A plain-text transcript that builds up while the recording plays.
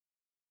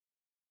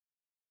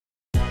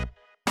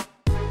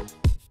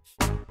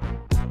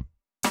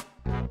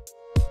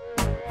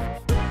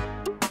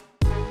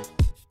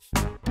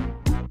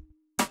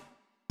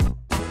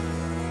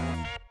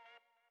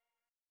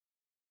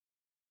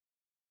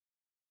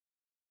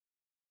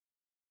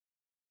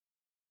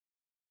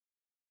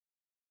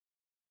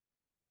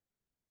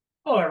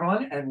Hello,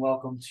 everyone, and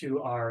welcome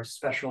to our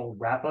special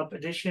wrap-up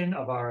edition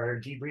of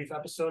our debrief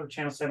episode of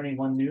Channel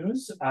 71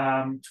 News.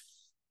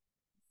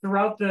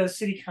 Throughout the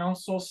City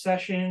Council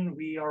session,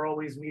 we are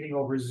always meeting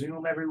over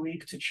Zoom every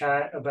week to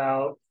chat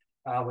about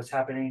what's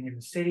happening in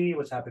the city,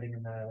 what's happening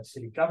in the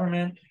city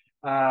government.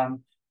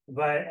 But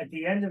at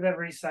the end of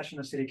every session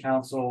of City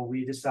Council,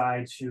 we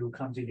decide to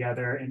come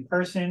together in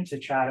person to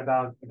chat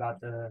about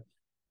the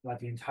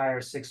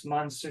entire 6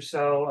 months or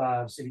so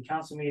of City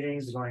Council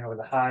meetings, going over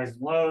the highs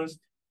and lows.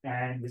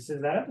 And this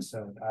is that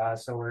episode.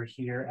 So we're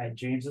here at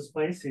James's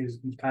place, who's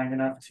kind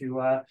enough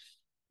to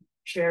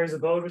share his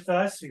abode with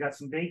us. We got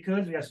some baked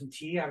goods, we got some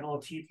tea, having a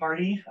little tea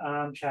party,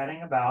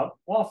 chatting about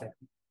Waltham.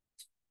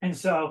 And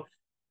so,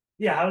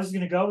 yeah, how this is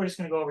going to go? We're just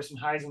going to go over some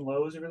highs and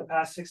lows over the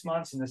past 6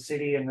 months in the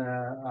city and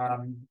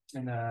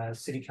the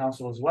city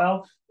council as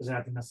well. Doesn't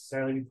have to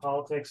necessarily be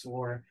politics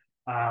or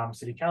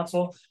city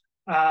council.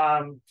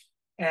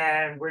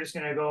 And we're just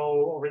going to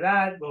go over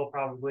that. We'll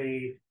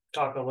probably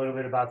talk a little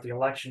bit about the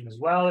election as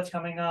well that's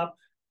coming up.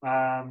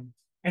 And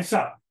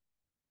so,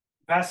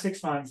 past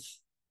 6 months,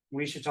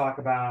 we should talk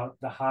about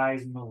the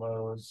highs and the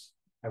lows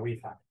that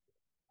we've had.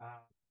 I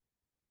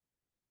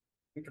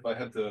think if I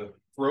had to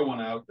throw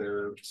one out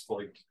there, just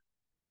like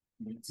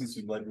since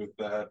you led with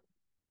that,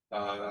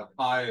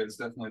 high is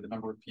definitely the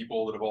number of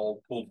people that have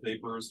all pulled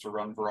papers to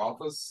run for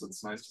office.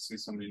 It's nice to see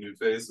so many new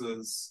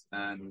faces,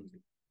 and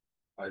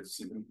I've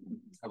seen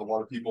have a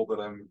lot of people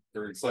that I'm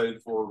very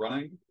excited for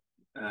running,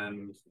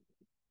 and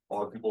a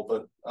lot of people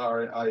that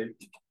I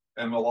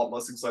am a lot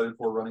less excited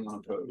for running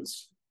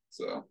unopposed.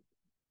 So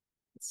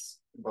that's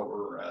about where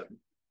we're at.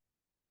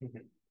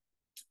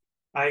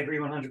 I agree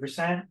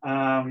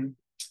 100%.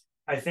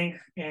 I think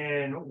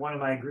in one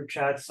of my group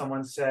chats,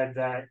 someone said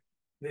that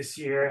this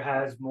year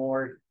has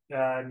more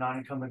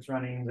non-incumbents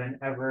running than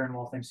ever in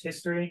Waltham's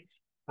history.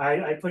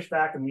 I pushed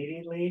back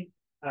immediately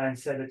and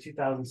said that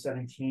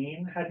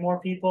 2017 had more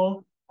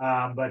people.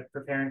 But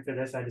preparing for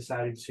this, I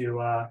decided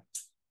to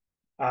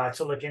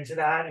look into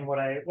that. And what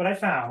I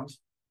found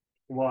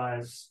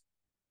was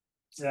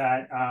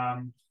that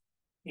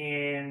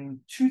in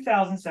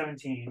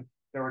 2017,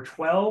 there were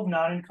 12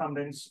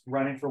 non-incumbents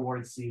running for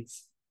ward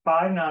seats,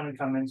 5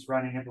 non-incumbents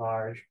running at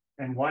large,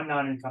 and 1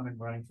 non-incumbent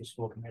running for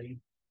school committee.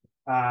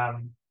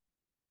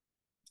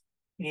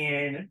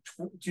 In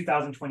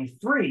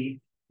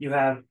 2023, you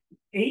have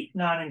 8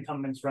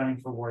 non-incumbents running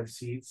for ward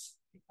seats,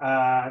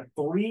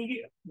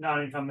 3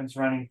 non-incumbents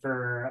running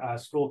for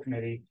school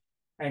committee,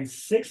 and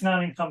 6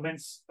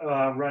 non-incumbents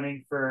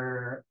running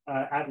for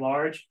at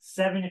large,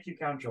 7 if you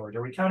count George.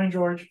 Are we counting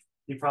George?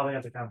 You probably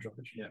have to count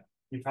George. Yeah.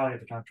 You probably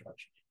have to count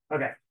George.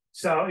 Okay.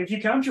 So if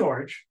you count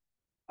George,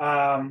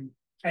 and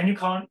you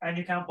count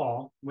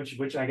Paul,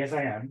 which I guess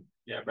I am.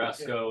 Yeah,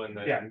 Brasco and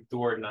then the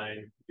word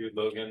 9, dude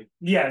Logan.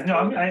 Yeah, no,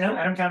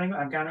 I'm counting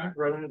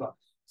Roland as well.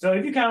 So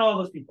if you count all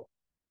those people,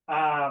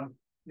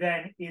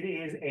 then it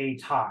is a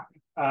tie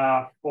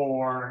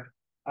for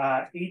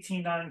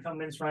 18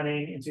 non-incumbents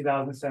running in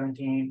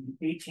 2017,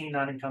 18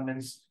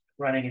 non-incumbents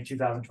running in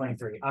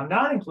 2023. I'm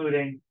not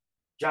including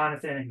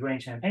Jonathan and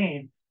Dwayne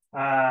Champagne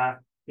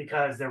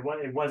because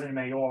it wasn't a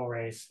mayoral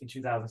race in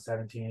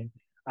 2017.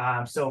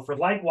 So for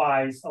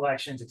likewise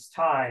elections, it's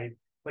tied.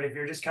 But if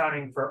you're just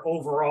counting for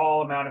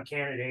overall amount of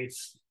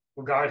candidates,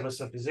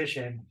 regardless of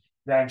position,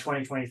 then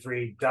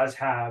 2023 does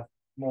have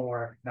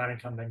more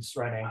non-incumbents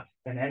running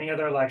than any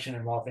other election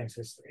in Waltham's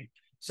history.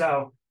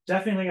 So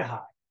definitely a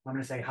high. I'm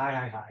going to say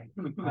high.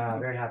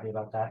 Very happy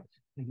about that.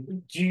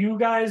 Do you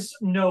guys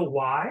know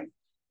why?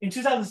 In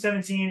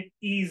 2017,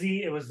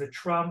 easy. It was the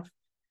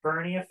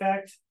Trump-Bernie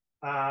effect.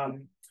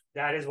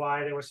 That is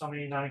why there were so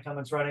many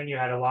non-incumbents running. You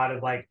had a lot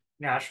of like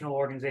national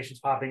organizations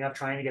popping up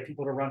trying to get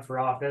people to run for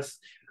office.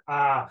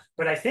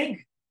 But I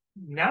think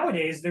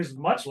nowadays there's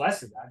much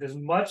less of that. There's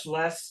much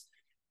less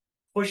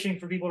pushing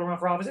for people to run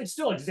for office. It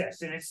still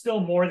exists, and it's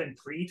still more than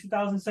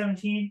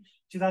pre-2017,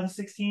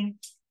 2016,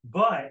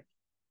 but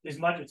it's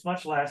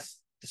much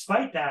less.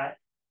 Despite that,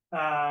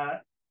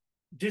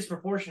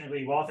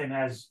 disproportionately, Waltham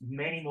has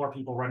many more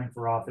people running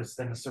for office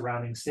than the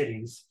surrounding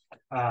cities.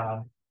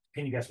 Can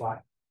you guess why?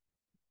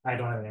 I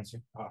don't have an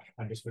answer.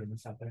 I'm just putting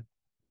this out there.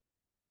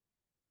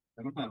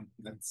 I don't know.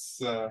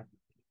 It's I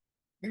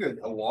think that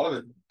a lot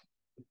of it,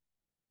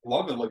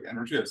 like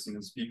energy I've seen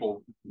is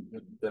people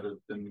that have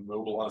been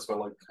mobilized by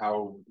like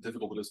how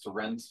difficult it is to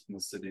rent in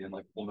the city, and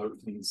like we'll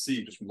note and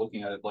see just from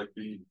looking at it, like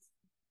the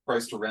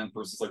price to rent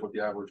versus like what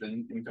the average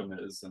income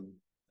is, and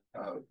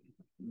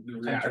the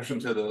reaction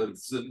to the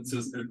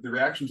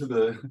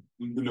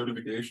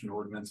notification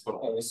ordinance, but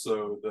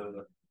also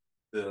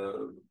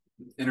the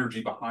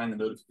energy behind the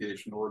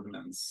notification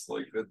ordinance,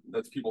 like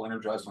that's people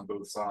energized on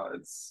both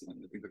sides,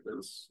 and I think that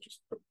there's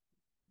just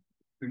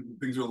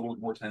things are a little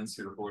bit more tense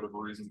here for whatever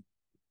reason.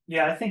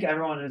 Yeah, I think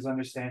everyone is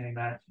understanding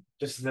that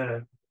just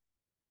the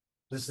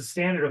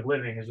standard of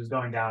living is just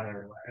going down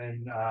everywhere,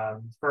 and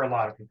for a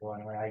lot of people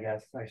anyway. I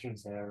guess I shouldn't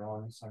say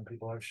everyone. Some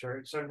people are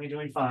certainly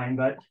doing fine,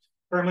 but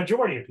for a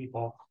majority of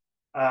people,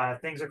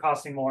 things are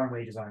costing more and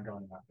wages aren't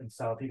going up, and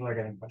so people are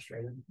getting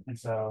frustrated. And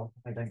so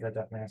I think that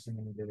definitely has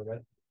something to do with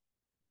it.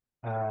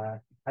 I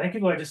think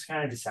people are just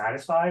kind of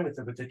dissatisfied with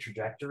the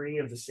trajectory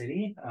of the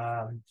city.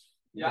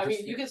 Yeah, I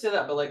mean, you can say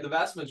that, but like the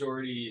vast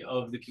majority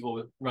of the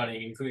people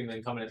running, including the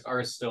incumbents,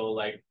 are still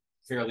like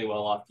fairly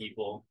well-off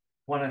people.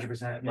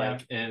 100%, yeah.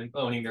 Like, and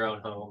owning their own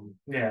home.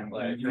 Yeah,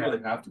 like you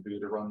really have to be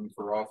to run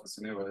for office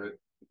anyway.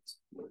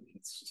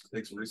 It's just it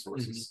takes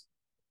resources.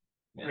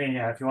 I mean,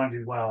 yeah, if you want to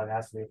do well, it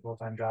has to be a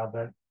full-time job,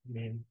 but I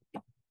mean,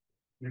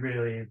 you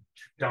really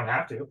don't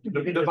have to.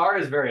 The bar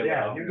is very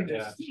Yeah, low. you can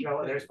just show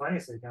up. There's plenty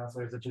of city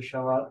councilors that just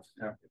show up.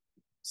 Yeah.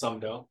 Some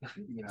don't.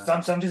 Yeah.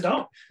 Some just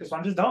don't.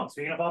 Some just don't.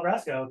 Speaking of Paul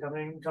Brasco,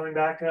 coming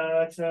back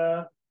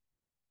to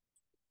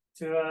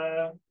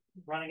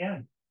run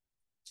again.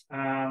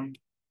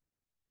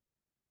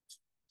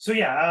 So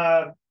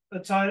yeah,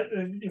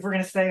 if we're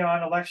gonna stay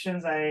on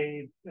elections,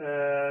 I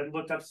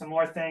looked up some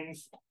more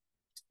things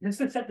just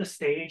to set the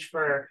stage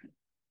for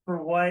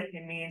what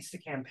it means to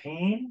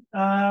campaign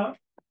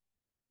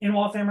in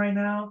Waltham right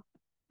now.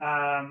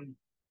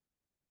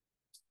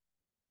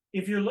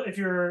 If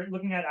you're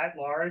looking at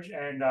large,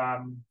 and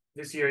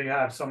this year you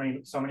have so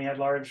many at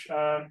large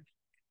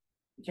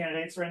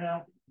candidates right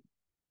now.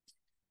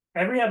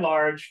 Every at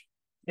large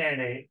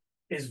candidate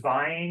is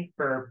vying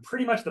for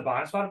pretty much the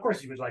bottom spot. Of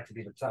course, you would like to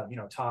be the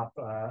top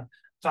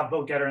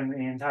vote getter in the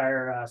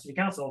entire city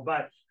council,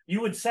 but you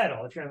would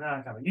settle if you're in the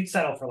non-incumbent. You'd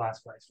settle for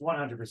last place,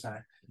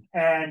 100%.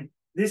 And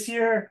this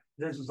year,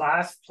 this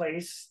last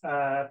place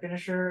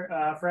finisher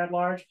for at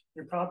large,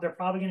 they're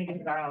probably going to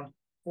get around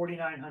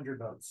 4,900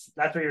 votes.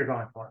 That's what you're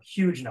going for.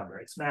 Huge number.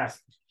 It's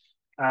massive.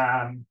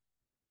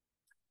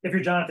 If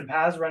you're Jonathan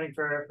Paz running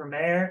for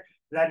mayor,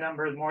 that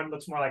number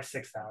looks more like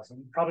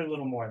 6,000. Probably a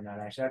little more than that,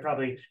 actually.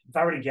 If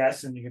I were to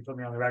guess, and you can put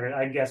me on the record,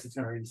 I'd guess it's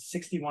going to be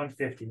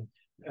 6,150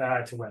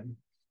 to win,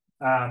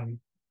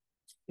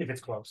 if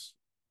it's close.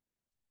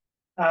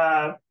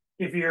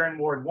 If you're in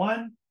Ward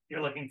 1,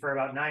 you're looking for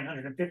about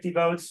 950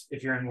 votes.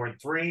 If you're in Ward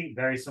 3,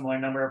 very similar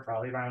number,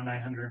 probably around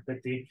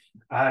 950.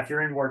 If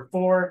you're in Ward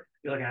 4,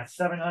 you're looking at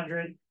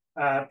 700.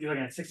 You're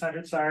looking at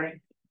 600,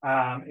 sorry.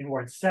 In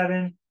Ward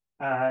 7,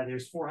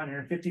 there's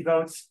 450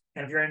 votes.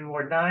 And if you're in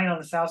Ward 9 on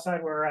the south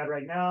side where we're at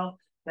right now,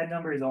 that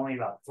number is only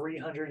about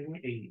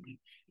 380.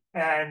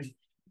 And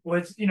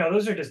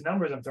those are just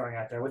numbers I'm throwing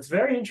out there. What's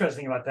very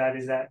interesting about that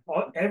is that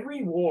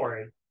every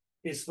ward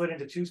is split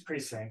into 2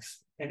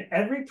 precincts, and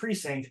every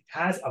precinct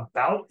has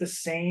about the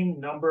same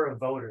number of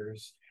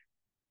voters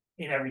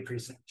in every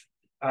precinct.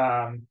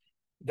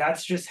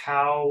 That's just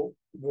how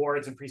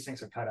wards and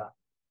precincts are cut up.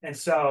 And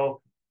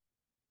so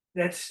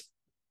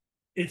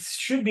it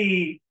should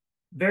be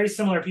very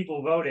similar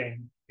people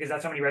voting, because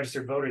that's how many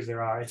registered voters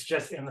there are. It's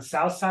just in the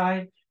south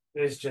side,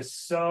 there's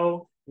just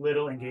so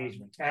little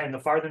engagement. And the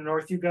farther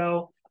north you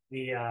go,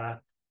 the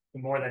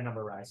more that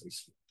number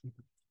rises.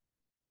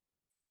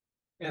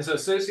 And it's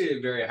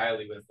associated very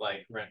highly with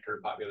like renter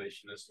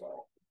population as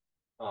well.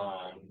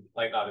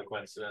 Like not a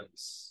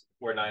coincidence.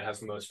 Ward 9 has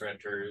the most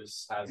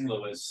renters, has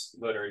lowest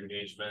voter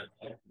engagement.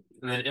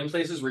 And then in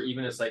places where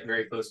even it's like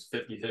very close to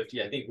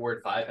 50-50, I think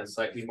Ward 5 has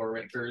slightly more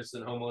renters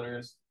than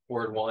homeowners.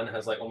 Ward 1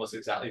 has like almost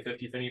exactly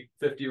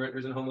 50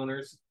 renters and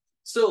homeowners.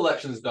 Still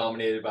elections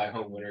dominated by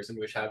homeowners, and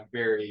which have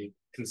very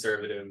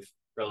conservative,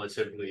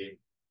 relatively,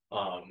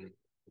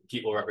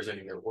 people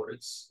representing their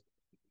wards.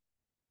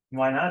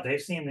 Why not?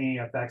 They've seen the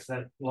effects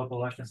that local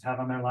elections have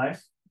on their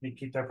life. They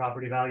keep their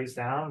property values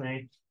down.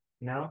 They,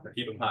 or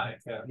keep them high.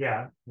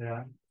 Yeah.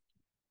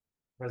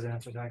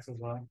 Residential tax as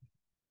well.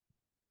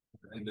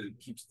 And it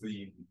keeps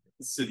the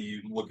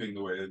city looking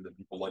the way that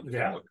people like it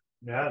to look.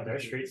 Yeah, their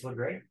streets look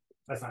great.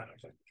 That's not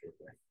actually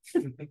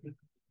true.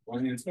 Well,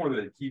 I mean, it's more that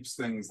it keeps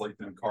things like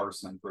car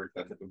centric,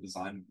 that type of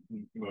design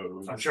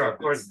mode. I'm sure, of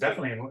course,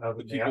 definitely.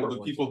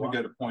 The people who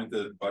get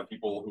appointed by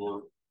people who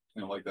are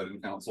like that in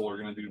council are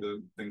going to do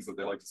the things that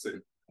they like to see.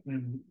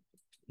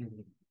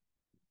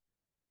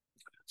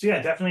 So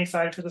yeah, definitely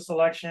excited for this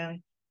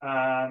election.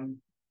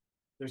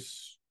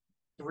 There's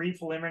 3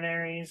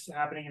 preliminaries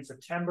happening in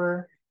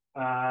September.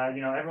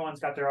 Everyone's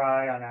got their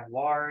eye on at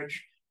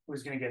large,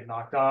 who's going to get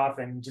knocked off,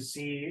 and to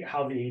see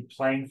how the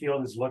playing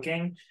field is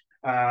looking.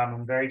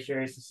 I'm very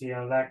curious to see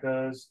how that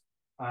goes.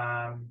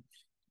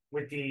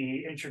 With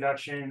the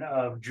introduction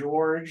of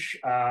George,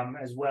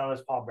 as well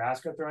as Paul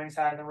Brasco throwing his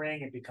hat in the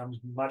ring, it becomes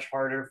much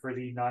harder for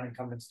the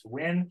non-incumbents to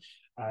win.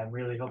 I'm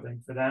really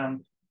hoping for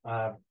them,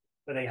 but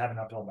they have an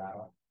uphill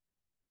battle.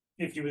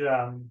 If you would,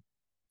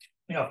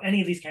 if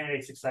any of these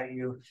candidates excite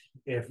you,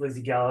 if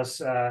Lizzie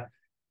Gellis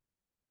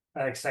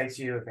excites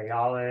you, if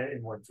Ayala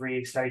in Ward 3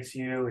 excites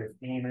you, if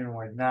Neiman in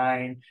Ward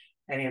 9,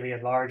 any of the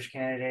at-large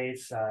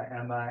candidates,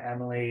 Emma,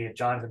 Emily,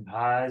 Jonathan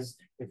Paz,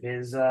 if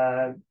his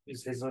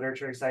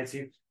literature excites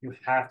you, you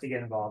have to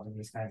get involved in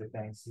these kinds of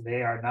things.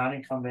 They are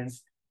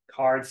non-incumbents,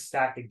 cards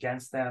stacked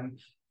against them.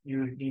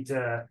 You need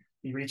to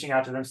be reaching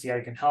out to them, see how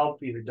you can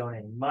help, either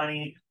donating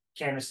money.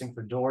 Canvassing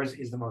for doors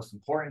is the most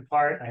important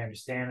part. I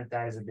understand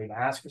that is a big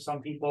ask for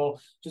some people.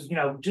 Just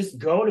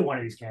go to one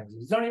of these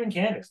canvasses. Don't even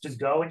canvass. Just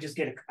go and just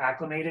get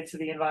acclimated to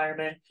the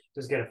environment.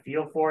 Just get a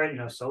feel for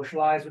it.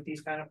 Socialize with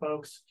these kind of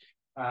folks.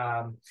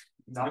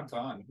 It's a good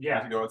time. Yeah.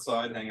 You to go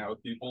outside, hang out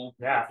with people.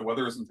 Yeah. If the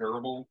weather isn't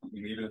terrible, I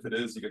mean, even if it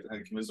is, you get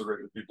to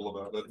commiserate with people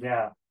about it.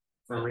 Yeah,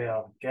 for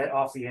real. Get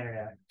off the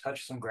internet,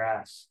 touch some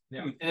grass.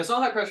 Yeah, and it's not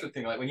that pressure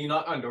thing. Like when you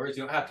knock on doors,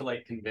 you don't have to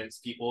like convince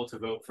people to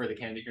vote for the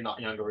candidate you're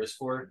knocking on doors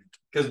for.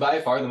 Because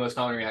by far the most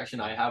common reaction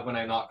I have when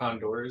I knock on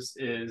doors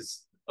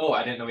is, "Oh,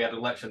 I didn't know we had an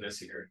election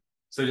this year."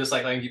 So just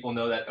like letting people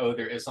know that, oh,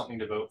 there is something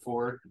to vote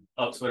for,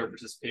 ups voter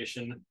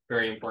participation,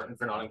 very important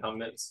for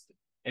non-incumbents.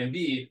 And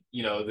B,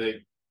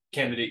 the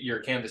candidate you're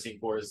canvassing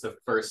for is the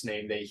first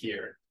name they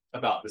hear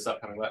about this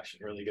upcoming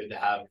election. Really good to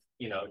have,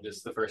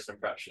 just the first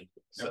impression.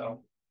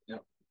 So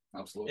yep.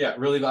 Absolutely. Yeah,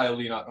 really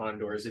valuable knock on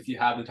doors. If you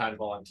have the time to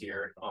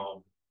volunteer,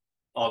 all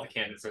the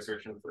candidates are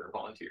searching for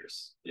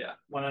volunteers. Yeah.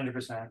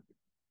 100%.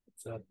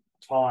 It's a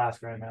tall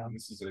ask right now.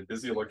 This is a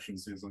busy election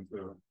season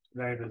too.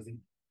 Very busy.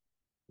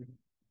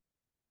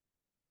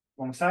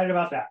 Well, I'm excited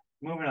about that.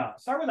 Moving on.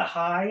 Start with a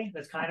high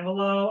that's kind of a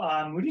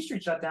low. Moody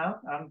Street shutdown.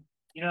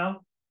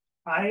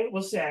 I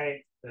will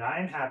say that I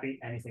am happy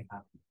anything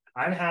happened.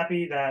 I'm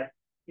happy that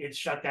it's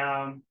shut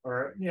down,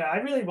 or I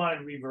really wanted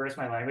to reverse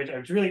my language.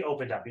 It's really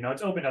opened up.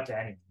 It's opened up to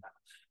anything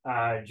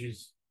now.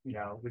 Just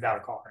without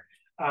a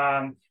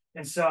car.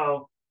 And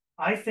so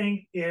I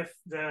think if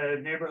the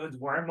neighborhoods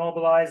weren't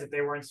mobilized, if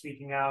they weren't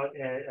speaking out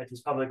at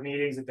these public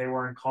meetings, if they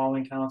weren't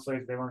calling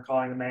counselors, if they weren't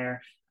calling the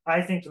mayor,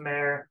 I think the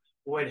mayor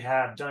would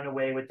have done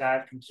away with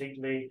that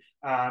completely,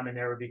 and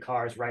there would be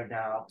cars right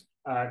now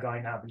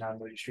going up and down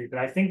Moody Street. But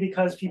I think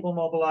because people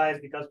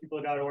mobilized, because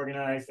people got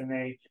organized and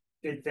they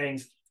did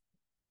things,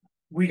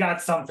 we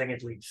got something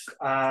at least.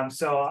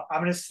 So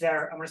I'm gonna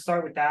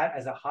start with that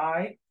as a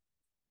high,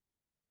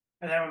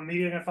 and then I'm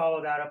immediately gonna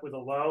follow that up with a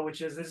low,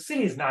 which is the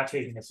city is not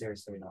taking it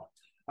seriously at all.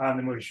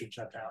 The Moody Street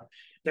shutdown.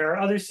 There are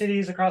other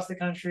cities across the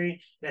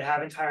country that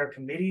have entire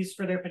committees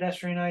for their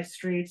pedestrianized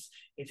streets.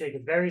 They take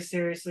it very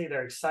seriously.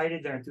 They're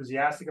excited. They're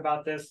enthusiastic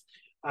about this.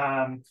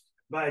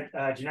 But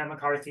Jeanette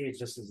McCarthy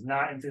is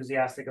not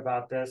enthusiastic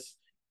about this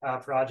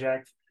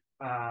project.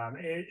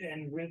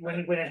 And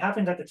when it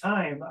happened at the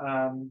time,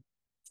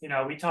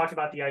 we talked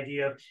about the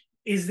idea of,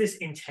 is this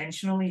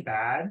intentionally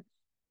bad?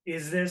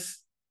 Is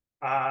this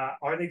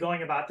are they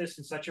going about this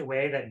in such a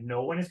way that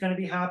no one is going to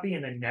be happy,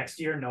 and then next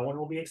year no one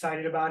will be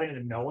excited about it,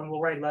 and no one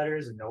will write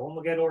letters, and no one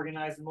will get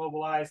organized and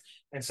mobilized,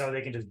 and so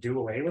they can just do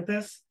away with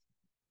this?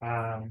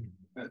 In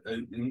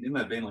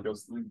that vein, like I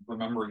was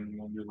remembering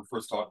when we were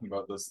first talking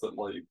about this, that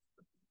like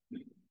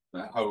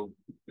how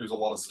there's a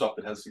lot of stuff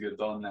that has to get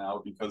done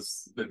now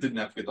because that didn't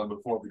have to get done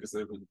before because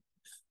they've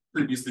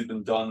previously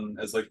been done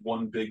as like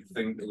one big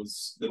thing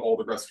that all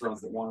the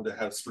restaurants that wanted to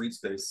have street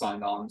space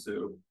signed on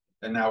to.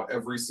 And now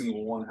every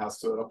single one has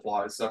to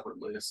apply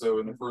separately. So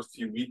in the first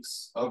few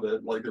weeks of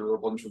it, like there were a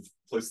bunch of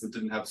places that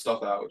didn't have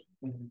stuff out.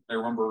 Mm-hmm. I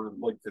remember,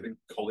 like I think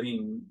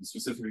Colleen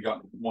specifically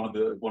got one of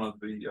the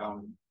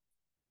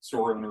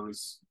store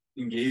owners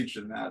engaged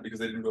in that because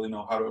they didn't really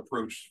know how to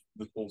approach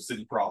the whole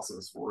city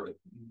process for it.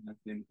 I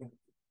think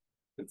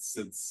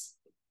it's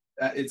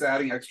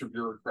adding extra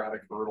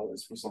bureaucratic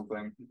hurdles for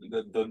something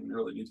that doesn't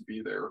really need to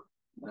be there,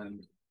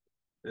 and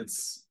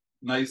it's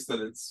nice that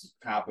it's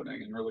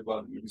happening, and really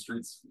glad that Moody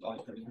Street's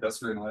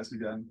pedestrianized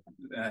again,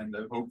 and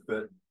I hope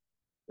that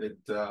it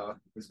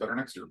is better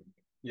next year.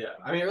 Yeah,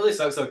 I mean, it really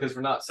sucks though because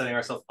we're not setting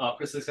ourselves up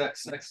for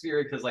success next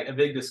year, because like a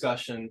big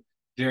discussion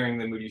during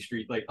the Moody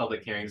Street like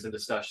public hearings and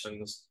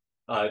discussions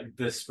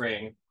this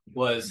spring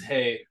was,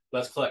 hey,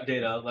 let's collect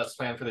data, let's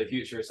plan for the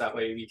future, so that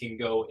way we can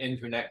go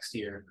into next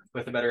year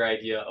with a better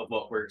idea of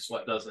what works,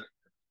 what doesn't.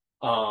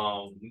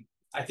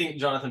 I think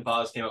Jonathan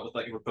Paz came up with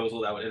like a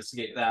proposal that would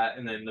instigate that,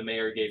 and then the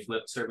mayor gave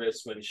lip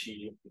service when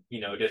she,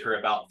 did her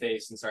about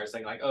face and started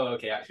saying like, oh,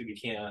 okay, actually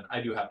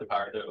I do have the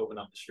power to open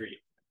up the street.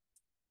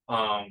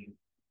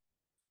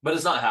 But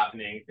it's not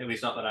happening, at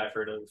least not that I've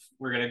heard of.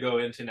 We're gonna go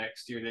into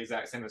next year the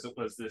exact same as it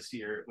was this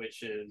year,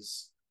 which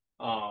is,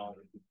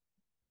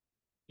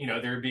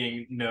 there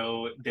being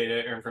no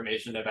data or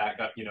information to back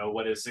up,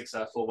 what is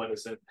successful, what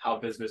isn't, how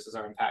businesses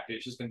are impacted.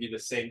 It's just gonna be the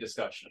same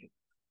discussion.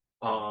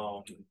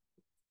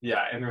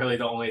 Yeah, and really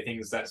the only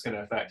things that's going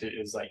to affect it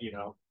is like,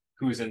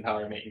 who's in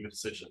power making the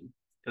decision,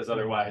 because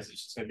otherwise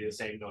it's just going to be the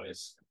same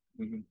noise.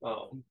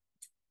 Mm-hmm.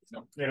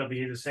 It'll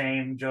be the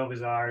same Joe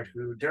Bizarre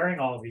who, during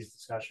all of these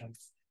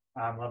discussions,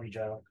 love you,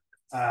 Joe,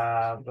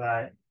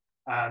 but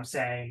I'm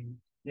saying,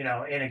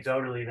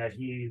 anecdotally that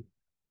he,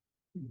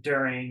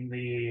 during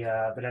the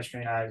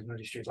pedestrianized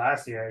Moody Street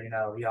last year,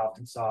 he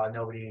often saw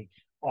nobody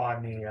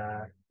on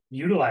the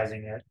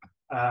utilizing it.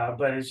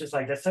 But it's just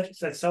like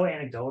that's so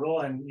anecdotal,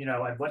 and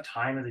at what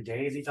time of the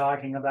day is he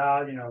talking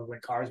about? When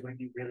cars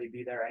wouldn't really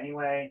be there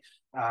anyway,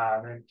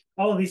 and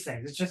all of these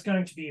things. It's just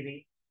going to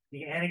be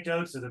the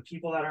anecdotes of the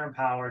people that are in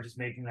power just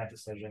making that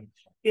decision.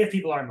 If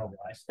people are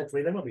mobilized,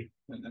 hopefully they will be.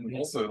 And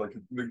also like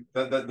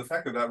the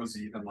fact that was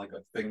even like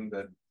a thing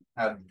that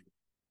had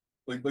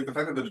like the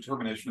fact that the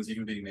determination is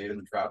even being made in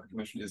the traffic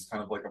commission is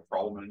kind of like a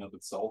problem in and of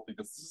itself,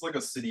 because this is like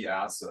a city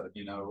asset,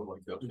 you know,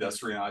 like the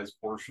pedestrianized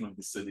portion of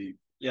the city.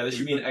 Yeah, this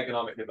should be an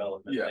economic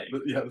development.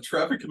 Yeah, the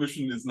traffic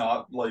commission is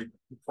not like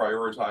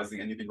prioritizing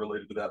anything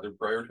related to that. They're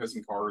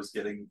prioritizing cars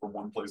getting from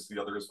one place to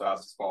the other as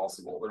fast as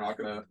possible. They're not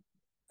gonna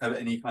have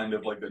any kind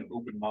of like an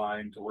open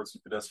mind towards a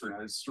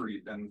pedestrianized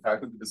street. And the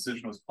fact that the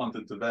decision was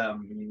punted to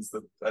them means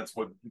that that's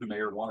what the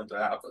mayor wanted to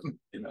happen.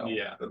 You know,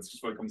 Yeah, that's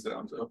just what it comes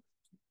down to.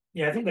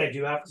 Yeah, I think they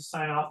do have to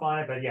sign off on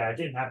it, but yeah, it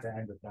didn't have to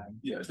end with them.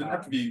 Yeah, it didn't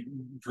have to be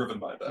driven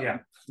by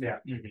that. Yeah.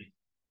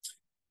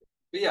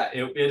 But yeah,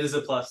 it is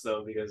a plus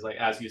though, because like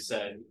as you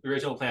said, the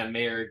original plan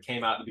mayor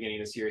came out at the beginning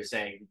of this year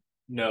saying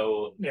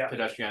no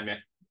pedestrian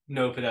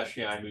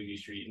Moody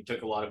Street, and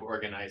took a lot of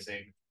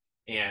organizing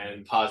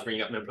and paused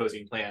bringing up an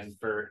opposing plan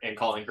and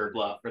calling her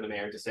bluff for the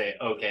mayor to say,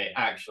 okay,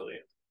 actually,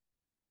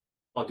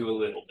 I'll do a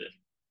little bit.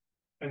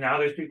 And now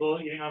there's people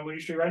eating on Moody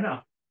Street right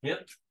now.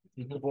 Yep.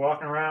 People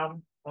walking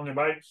around on their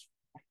bikes.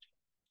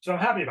 So I'm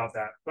happy about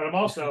that, but I'm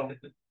also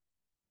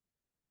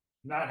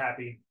not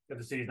happy that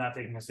the city's not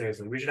taking it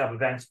seriously. We should have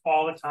events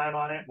all the time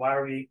on it. Why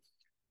are we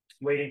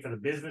waiting for the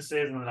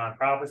businesses and the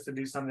nonprofits to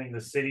do something?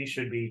 The city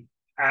should be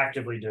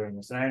actively doing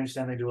this. And I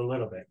understand they do a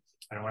little bit.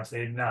 I don't want to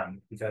say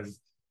none, because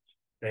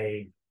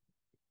it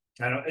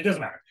doesn't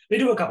matter. They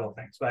do a couple of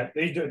things, but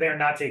they're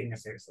not taking it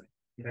seriously.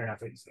 They're not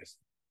taking it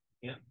seriously.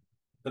 Yeah.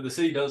 But the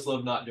city does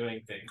love not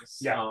doing things.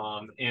 Yeah.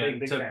 And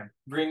big to fan.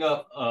 bring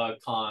up a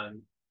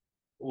con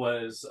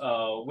was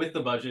with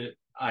the budget,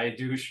 I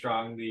do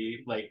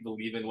strongly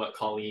believe in what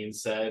Colleen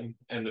said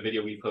in the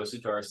video we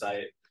posted to our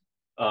site,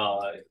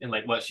 and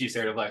like what she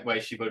said of like why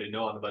she voted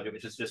no on the budget,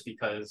 which is just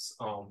because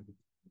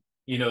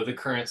you know, the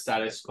current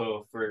status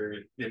quo for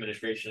the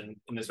administration,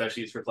 and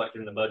especially it's reflected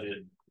in the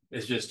budget,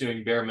 is just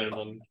doing bare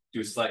minimum,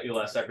 do slightly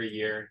less every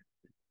year.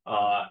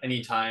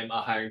 Anytime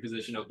a hiring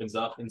position opens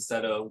up,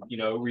 instead of, you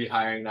know,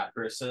 rehiring that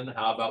person,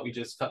 how about we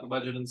just cut the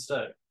budget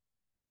instead?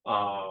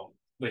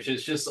 Which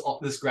is just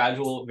this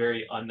gradual,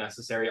 very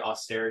unnecessary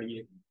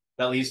austerity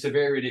that leads to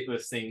very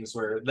ridiculous things,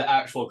 where the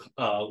actual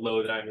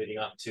low that I'm leading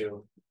up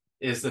to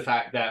is the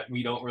fact that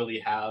we don't really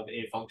have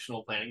a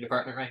functional planning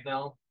department right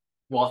now.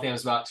 Waltham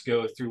is about to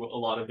go through a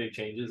lot of big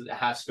changes. It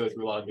has to go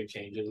through a lot of big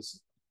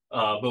changes,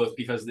 both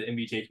because of the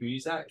MBTA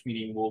Communities Act,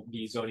 meaning we'll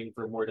be zoning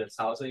for more dense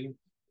housing,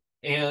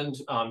 and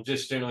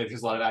just generally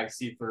there's a lot of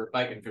advocacy for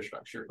bike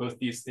infrastructure. Both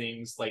these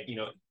things, like, you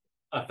know,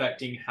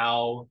 affecting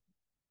how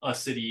a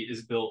city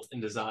is built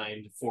and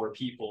designed for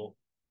people,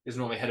 is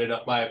normally headed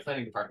up by a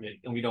planning department,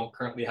 and we don't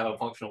currently have a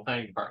functional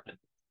planning department.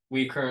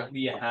 We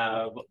currently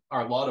have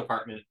our law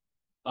department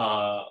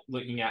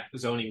looking at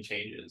zoning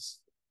changes,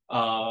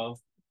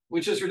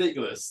 which is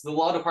ridiculous. The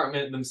law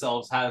department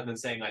themselves have been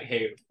saying like,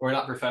 hey, we're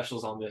not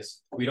professionals on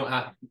this. We don't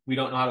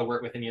know how to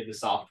work with any of the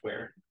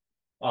software.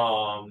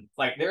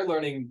 Like, they're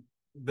learning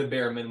the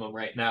bare minimum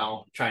right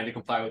now, trying to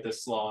comply with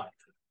this law,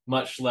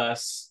 much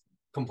less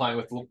complying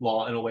with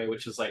law in a way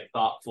which is like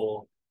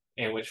thoughtful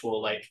and which will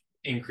like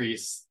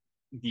increase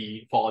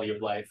the quality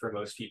of life for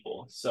most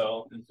people.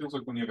 So it feels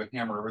like when you have a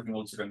hammer, everything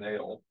looks like a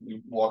nail.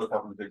 The law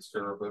department takes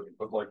care of it,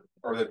 but like,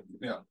 are they,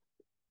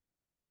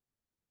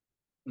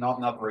 not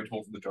the right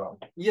tool for the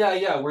job.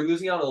 Yeah, we're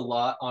losing out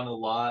on a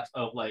lot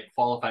of like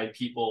qualified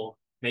people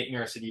making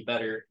our city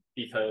better,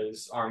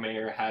 because our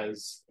mayor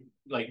has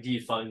like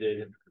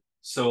defunded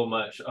so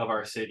much of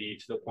our city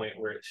to the point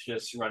where it's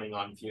just running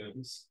on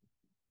fumes.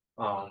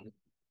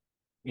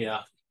 Yeah.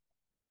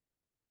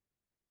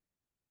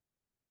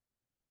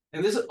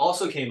 And this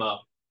also came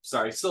up,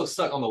 sorry, still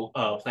stuck on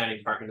the planning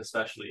department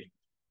especially,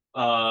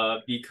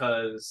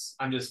 because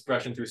I'm just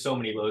brushing through so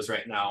many lows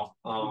right now.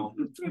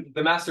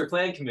 The master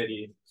plan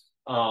committee,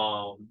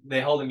 they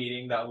held a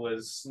meeting that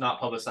was not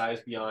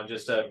publicized beyond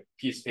just a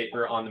piece of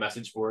paper on the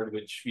message board,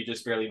 which we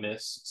just barely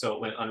missed, so it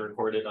went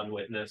unrecorded,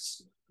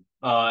 unwitnessed.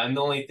 And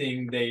the only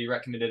thing they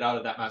recommended out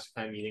of that master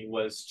plan meeting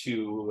was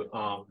to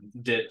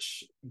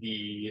ditch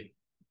the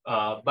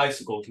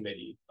bicycle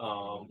committee,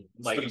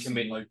 like a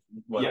committee, like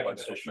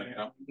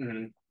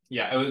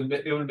yeah, it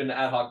would have been an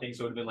ad hoc thing,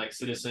 so it would have been like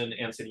citizen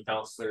and city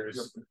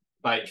councilors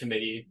bike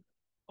committee.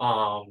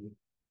 Yeah,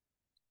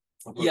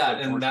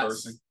 and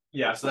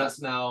so that's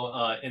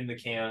now in the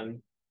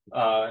can,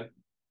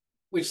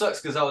 which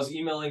sucks because I was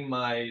emailing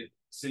my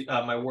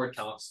ward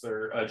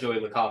councilor, Joey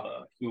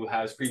LaCava, who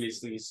has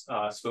previously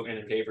spoken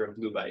in favor of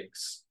blue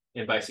bikes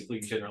and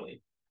bicycling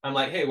generally. I'm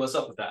like, hey, what's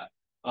up with that?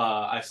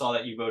 I saw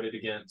that you voted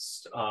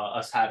against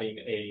us having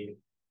a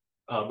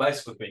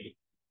bicycle committee.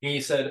 And he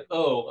said,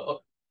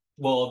 oh,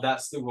 well,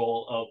 that's the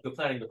role of the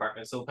planning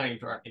department, so the planning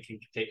department can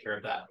take care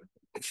of that.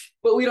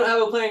 But we don't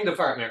have a planning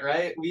department,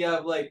 right? We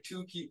have like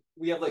two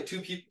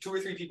or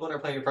three people in our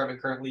planning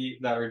department currently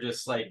that are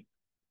just like,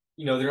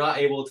 you know, they're not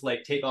able to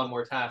like take on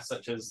more tasks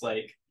such as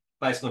like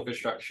bicycle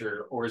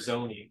infrastructure or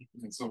zoning.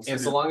 And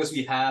so long as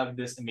we have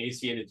this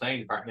emaciated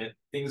planning department,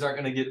 things aren't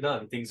going to get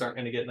done. Things aren't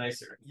going to get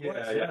nicer.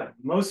 Yeah.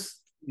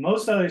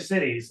 Most other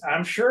cities,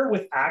 I'm sure,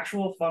 with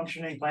actual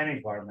functioning planning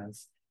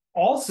departments,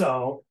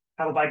 also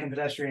have a bike and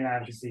pedestrian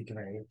advocacy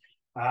committee.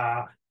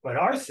 But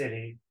our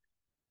city,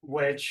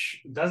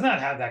 which does not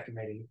have that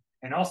committee,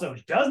 and also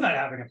does not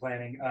have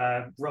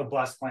a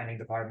robust planning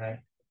department,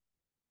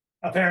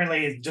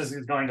 apparently it just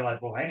is going to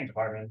let the planning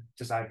department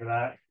decide for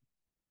that.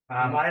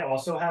 I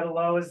also had a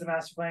low as the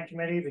master plan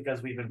committee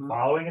because we've been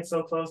following it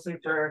so closely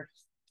for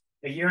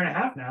a year and a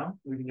half now.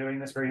 We've been doing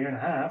this for a year and a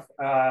half.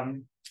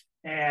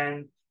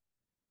 And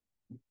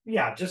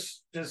yeah,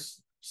 just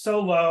so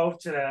low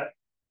to that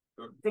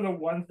for the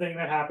one thing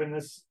that happened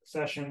this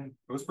session.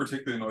 I was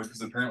particularly annoyed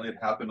because apparently it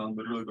happened on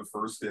literally the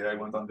first day I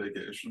went on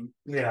vacation.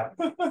 Yeah.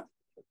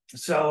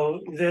 So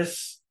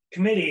this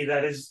committee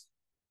that is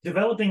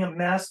developing a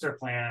master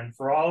plan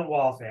for all of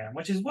Waltham,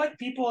 which is what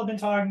people have been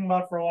talking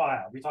about for a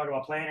while. We talk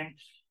about planning,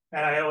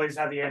 and I always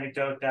have the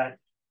anecdote that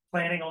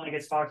planning only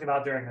gets talked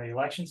about during the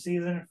election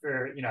season.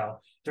 For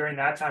during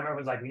that time,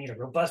 everyone's like, we need a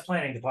robust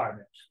planning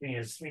department. We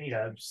need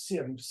a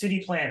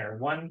city planner,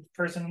 one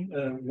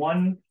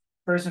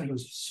person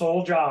whose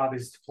sole job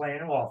is to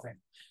plan in Waltham.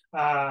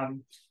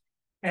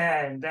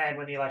 And then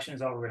when the election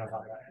is over, we don't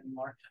talk about it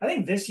anymore. I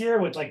think this year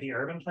with like the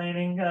urban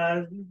planning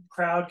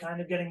crowd kind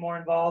of getting more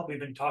involved, we've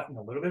been talking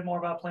a little bit more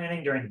about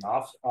planning during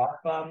the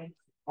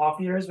off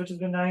years, which has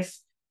been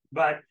nice.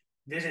 But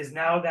this is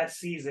now that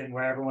season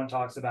where everyone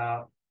talks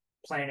about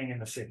planning in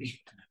the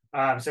city.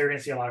 So you're going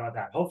to see a lot about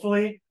that.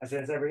 Hopefully, I say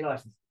this every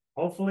election.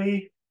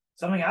 Hopefully,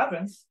 something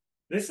happens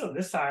this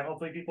time.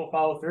 Hopefully, people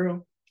follow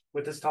through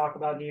with this talk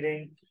about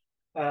needing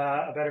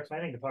a better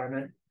planning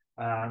department.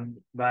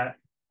 But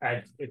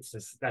it's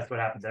just that's what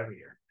happens every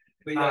year.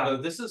 But yeah, though,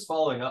 this is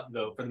following up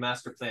though for the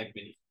master plan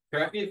committee.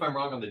 Correct me if I'm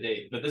wrong on the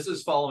date, but this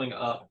is following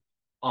up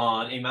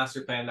on a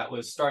master plan that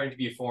was starting to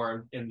be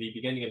formed in the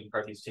beginning of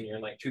McCarthy's tenure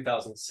in like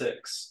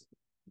 2006,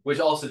 which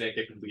also didn't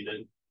get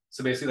completed.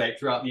 So basically, like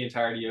throughout the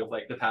entirety of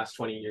like the past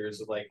 20 years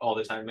of like all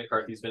the time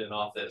McCarthy's been in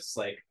office,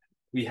 like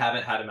we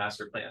haven't had a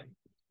master plan.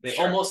 They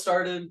almost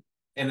started,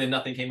 and then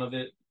nothing came of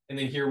it, and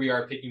then here we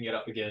are picking it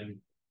up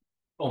again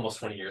almost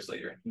 20 years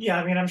later. Yeah,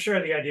 I mean, I'm sure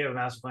the idea of a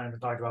master plan has been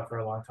talked about for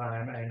a long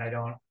time, and I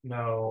don't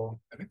know.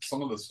 I think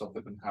some of the stuff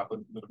that didn't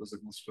happen that was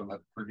like listed on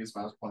that previous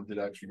master plan did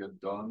actually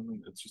get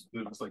done.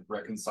 It was like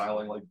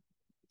reconciling like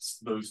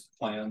those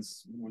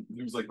plans.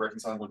 It was like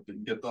reconciling what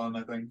didn't get done,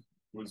 I think.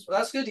 Well,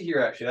 that's good to hear,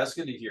 actually. That's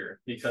good to hear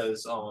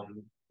because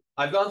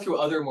I've gone through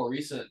other more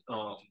recent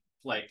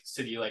like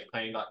city like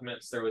planning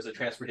documents. There was a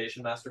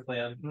transportation master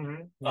plan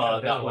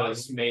that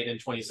was made in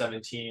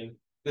 2017.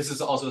 This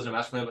is also a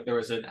master plan, but there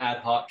was an ad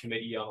hoc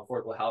committee on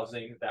affordable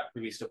housing that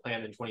released a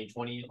plan in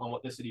 2020 on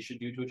what the city should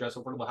do to address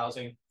affordable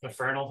housing. The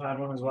Fernal had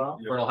one as well.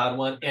 Fernal had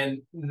one,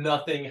 and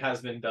nothing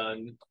has been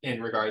done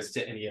in regards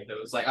to any of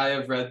those. Like I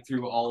have read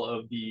through all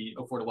of the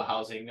affordable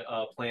housing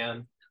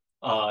plan.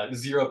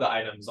 Zero of the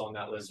items on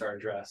that list are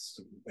addressed.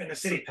 And the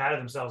city patted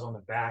themselves on the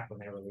back when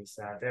they released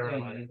that.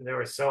 They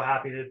were so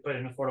happy to put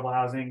an affordable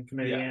housing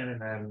committee in, and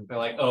then they're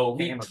like, "Oh,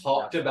 we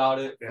talked about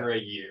it for a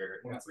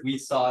year. We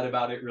thought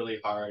about it really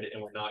hard,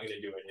 and we're not going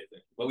to do anything.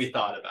 But we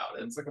thought about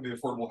it." It's like when the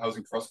Affordable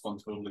Housing Trust Fund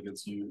totally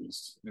gets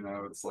used.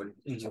 It's like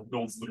it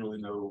builds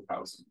literally no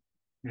housing.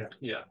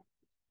 Yeah.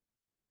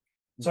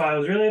 So I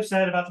was really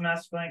upset about the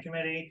master plan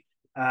committee.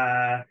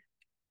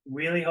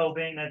 Really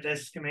hoping that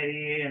this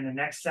committee in the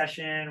next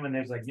session, when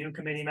there's like new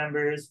committee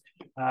members,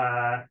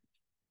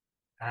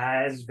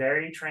 has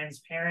very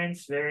transparent,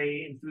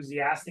 very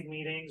enthusiastic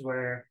meetings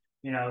where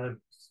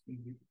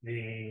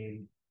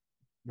the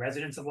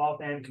residents of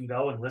Waltham can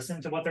go and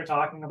listen to what they're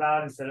talking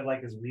about instead of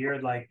like this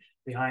weird like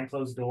behind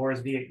closed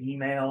doors via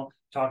email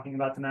talking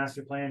about the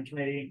master plan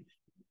committee,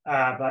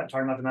 but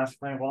talking about the master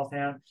plan of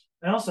Waltham,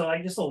 and also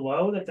like just a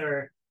low that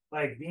they're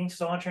like being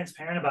so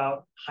untransparent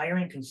about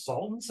hiring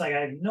consultants. Like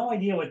I have no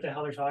idea what the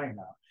hell they're talking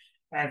about.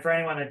 And for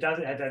anyone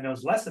that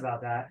knows less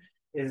about that,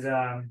 is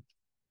the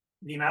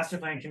master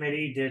plan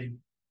committee did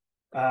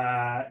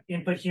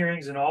input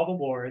hearings in all the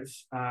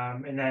wards,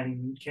 and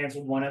then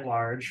canceled one at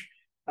large.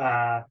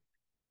 And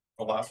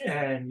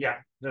yeah,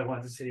 the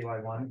one's the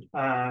citywide one.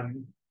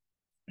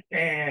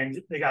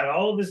 And they got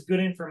all of this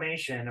good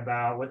information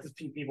about what the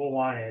people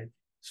wanted.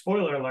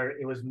 Spoiler alert,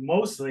 it was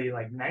mostly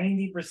like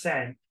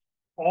 90%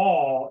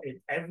 all in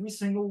every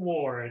single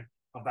ward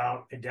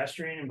about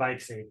pedestrian and bike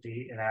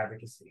safety and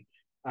advocacy,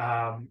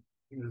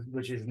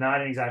 which is not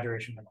an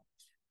exaggeration at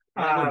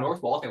all.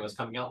 North Waltham was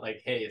coming out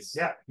like, hey, it's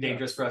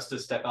dangerous for us to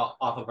step off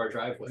of our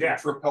driveway. Yeah,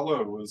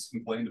 Trapello was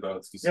complained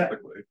about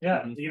specifically.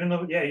 Even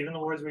the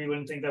words where you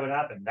wouldn't think that would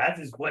happen. That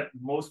is what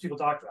most people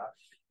talked about.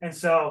 And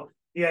so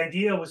the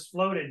idea was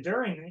floated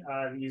during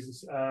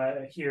these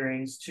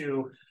hearings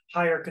to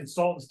hire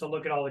consultants to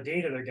look at all the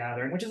data they're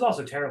gathering, which is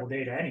also terrible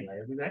data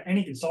anyway.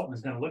 Any consultant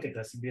is going to look at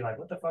this and be like,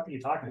 "What the fuck are you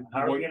talking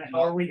about?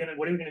 What are we going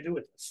to do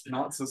with this?"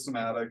 Not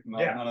systematic,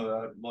 none of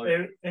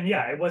that.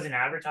 It wasn't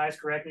advertised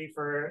correctly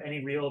for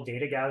any real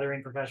data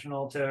gathering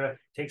professional to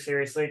take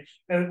seriously.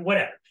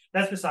 Whatever.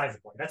 That's besides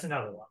the point. That's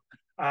another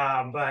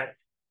one. But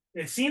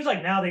it seems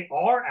like now they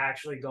are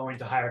actually going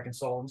to hire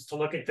consultants to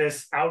look at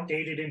this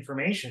outdated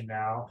information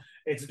now.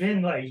 It's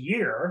been like a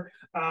year.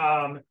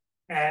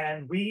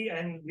 and we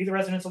the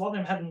residents of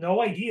Waltham have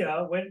no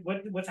idea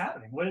what's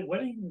happening.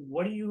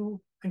 What are you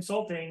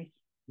consulting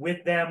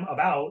with them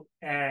about,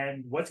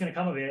 and what's going to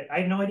come of it?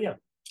 I have no idea.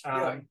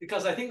 Yeah,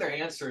 because I think their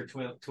answer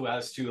to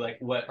us to like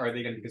what are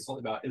they going to be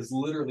consulting about is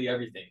literally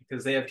everything,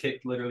 because they have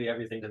kicked literally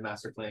everything to the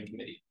master plan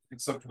committee,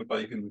 except for the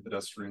bike and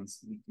pedestrians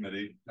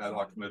committee, ad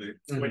hoc committee,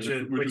 which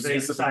they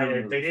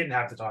decided they didn't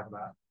have to talk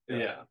about.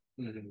 Yeah.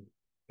 They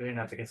didn't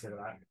have to consider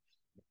that.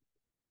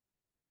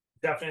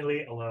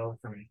 Definitely a low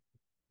for me.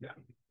 Yeah.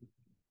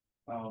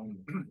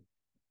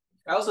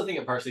 I also think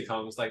it partially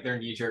comes like their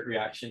knee-jerk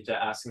reaction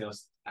to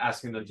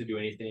asking them to do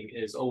anything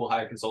is, oh, we'll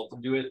hire a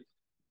consultant to do it,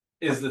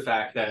 is the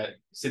fact that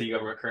city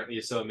government currently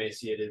is so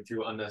emaciated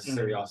through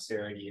unnecessary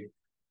austerity,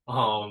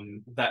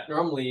 that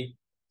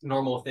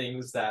normal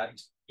things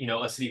that, you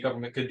know, a city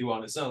government could do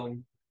on its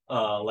own,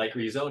 like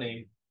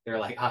rezoning, they're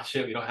like, ah,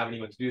 shit, we don't have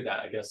anyone to do that.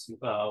 I guess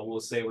we'll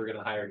say we're going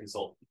to hire a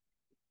consultant.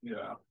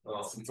 Yeah,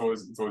 it's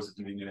always a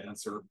convenient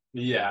answer.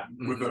 Yeah,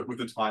 with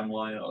the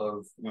timeline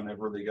of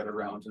whenever they get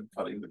around to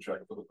cutting the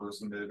check for the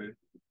person,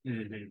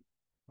 maybe.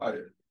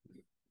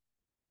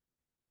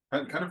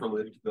 I kind of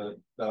related to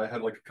that I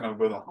had like kind of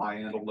both a high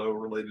and a low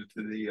related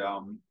to the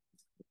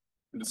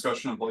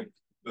discussion of like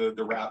the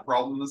rat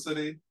problem in the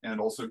city,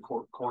 and also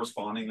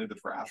correspondingly the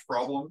trash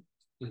problem.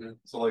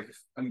 So like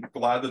I'm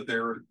glad that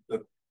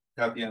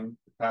Kathy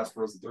passed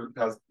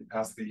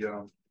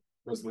the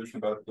resolution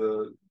about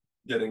the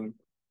getting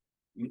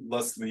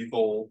less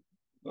lethal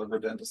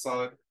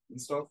rodenticide and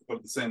stuff, but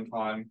at the same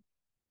time,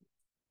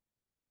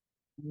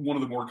 one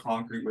of the more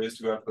concrete ways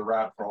to go after the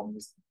rat problem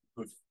is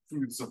with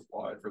food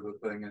supply for the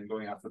thing and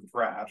going after the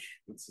trash.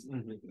 It's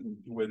the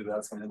way that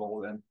that's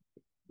handled, and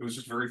it was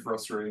just very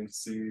frustrating to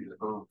see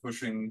her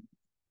pushing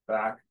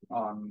back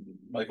on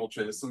Michael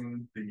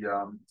Chasen, the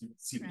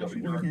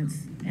CPW director.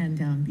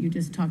 And you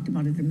just talked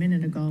about it a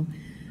minute ago.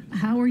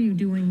 How are you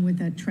doing with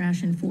that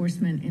trash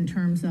enforcement in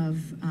terms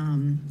of,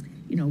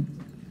 you know,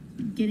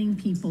 getting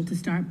people to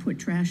put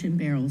trash in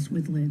barrels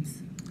with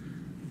lids?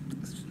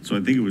 So I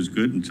think it was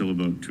good until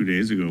about 2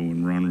 days ago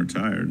when Ron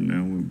retired.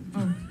 Now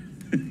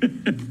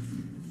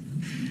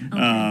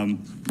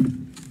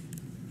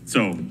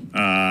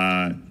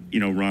you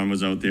know, Ron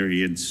was out there.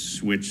 He had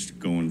switched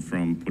going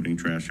from putting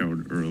trash out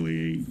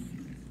early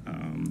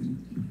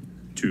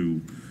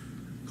to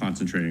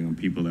concentrating on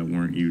people that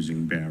weren't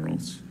using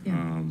barrels.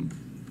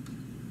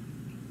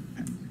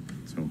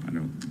 So I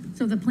don't.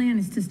 So the plan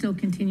is to still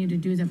continue to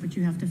do that, but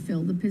you have to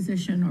fill the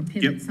position or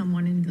pivot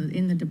someone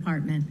in the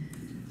department.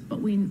 But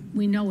we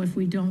know if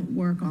we don't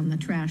work on the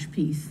trash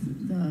piece,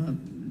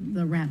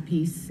 the rat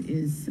piece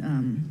is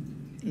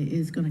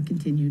going to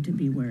continue to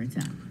be where it's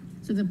at.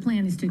 So the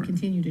plan is to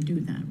continue to do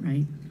that,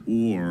 right?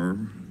 Or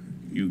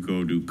you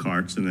go to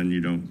carts and then you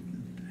don't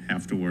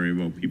have to worry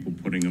about people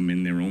putting them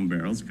in their own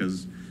barrels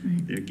because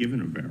they're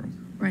given a barrel.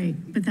 Right,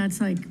 but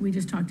that's like, we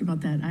just talked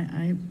about that.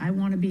 I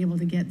want to be able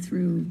to get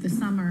through the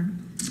summer.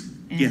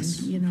 And,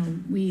 you know,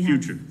 we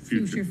have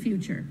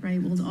future,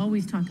 right? We'll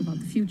always talk about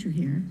the future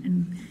here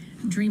and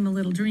dream a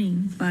little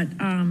dream, but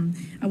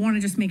I want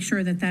to just make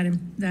sure that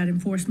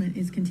enforcement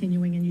is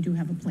continuing and you do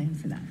have a plan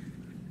for that.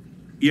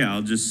 Yeah,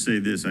 I'll just say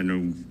this. I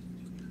know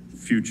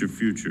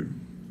future,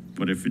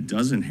 but if it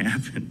doesn't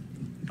happen,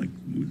 like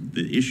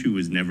the issue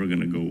is never going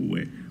to go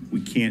away.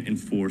 We can't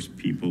enforce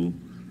people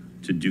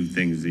to do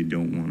things they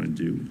don't want to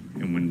do.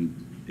 And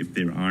if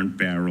there aren't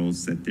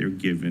barrels that they're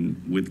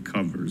given with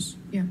covers,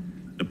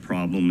 the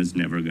problem is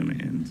never going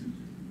to end.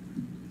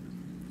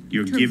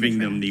 You're giving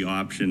them the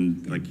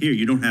option, like, here,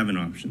 you don't have an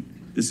option.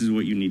 This is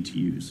what you need to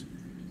use.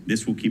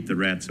 This will keep the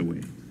rats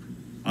away.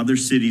 Other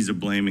cities are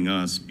blaming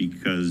us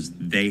because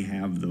they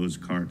have those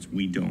carts.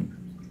 We don't.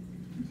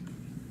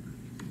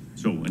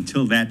 So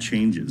until that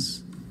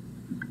changes,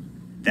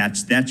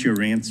 that's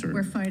your answer.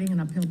 We're fighting an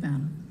uphill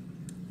battle.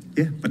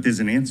 Yeah, but there's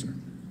an answer.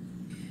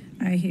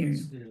 I hear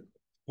you.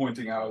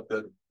 Pointing out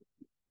that,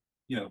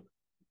 you know,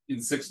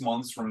 in 6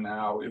 months from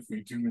now, if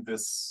we do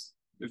this,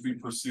 if we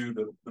pursue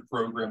the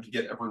program to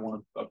get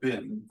everyone a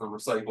bin for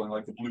recycling,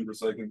 like the blue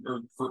recycling,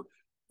 or for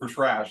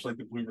trash, like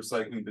the blue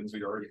recycling bins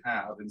we already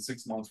have, in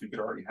 6 months we could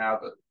already have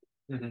it.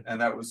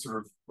 And that was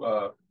sort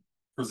of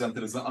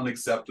presented as an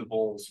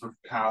unacceptable sort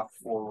of path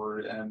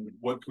forward. And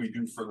what can we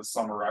do for the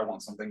summer? I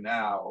want something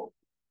now.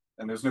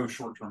 And there's no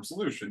short-term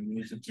solution. You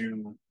need to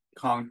do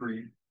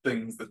concrete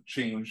things that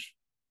change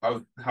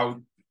how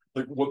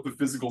like what the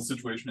physical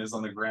situation is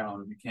on the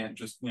ground. You can't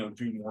just, you know,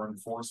 do more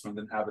enforcement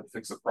and have it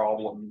fix a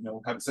problem. You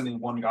know, sending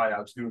one guy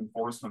out to do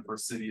enforcement for a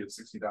city of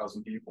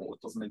 60,000 people,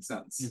 it doesn't make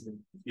sense.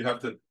 You have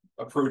to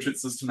approach it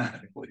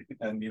systematically.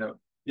 And, you know,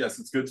 yes,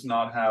 it's good to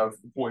not have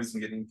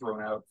poison getting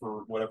thrown out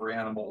for whatever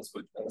animals,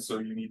 but also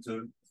you need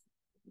to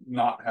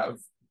not have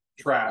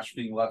trash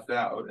being left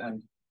out.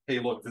 And hey,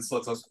 look, this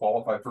lets us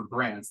qualify for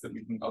grants that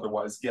we can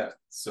otherwise get.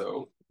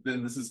 So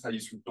then this is how you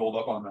sort of build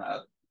up on that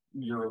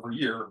year over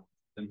year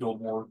and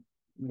build more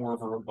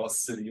of a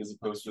robust city as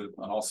opposed to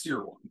an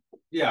austere one.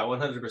 Yeah,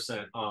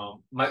 100%.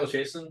 Michael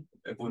Chasen.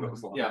 I believe that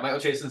was the one. Yeah, Michael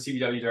Chasen,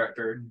 CBW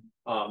director,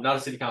 not a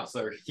city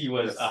councilor. He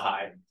was a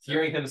high.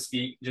 Hearing him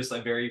speak, just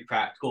a very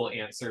practical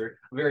answer,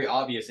 a very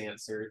obvious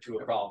answer to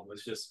a problem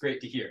was just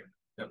great to hear.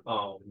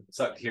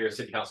 Sucked to hear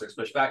city councilors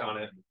push back on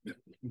it,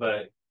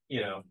 but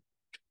you know,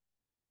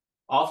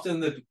 often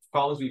the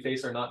problems we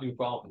face are not new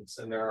problems,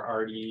 and there are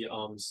already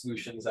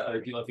solutions that other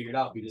people have figured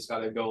out. We just got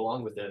to go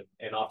along with it,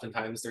 and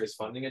oftentimes there's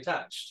funding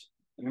attached.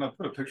 I'm gonna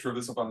put a picture of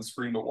this up on the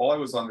screen, but while I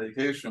was on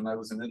vacation, I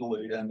was in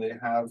Italy, and they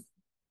have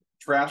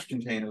trash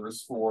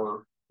containers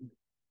for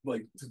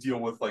like to deal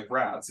with like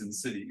rats in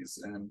cities,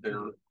 and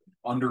they're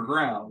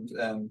underground,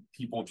 and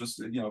people just,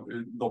 you know,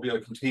 there'll be a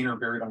container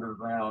buried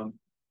underground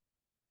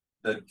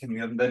that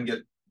can then get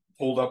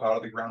pulled up out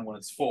of the ground when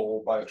it's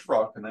full by a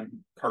truck and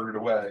then carted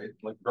away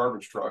like a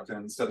garbage truck. And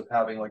instead of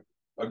having like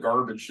a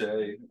garbage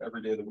day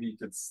every day of the week,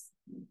 it's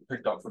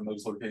picked up from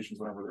those locations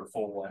whenever they're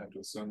full. I have to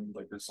assume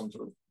like there's some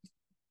sort of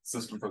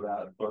system for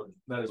that, but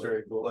that is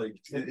very cool.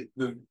 Like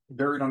the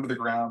buried under the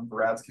ground,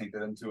 rats can't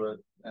get into it,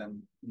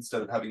 and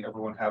instead of having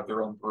everyone have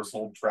their own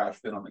personal trash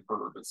bin on the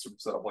curb, it's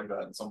set up like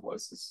that in some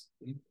places.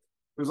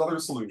 There's other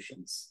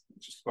solutions.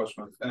 It's just a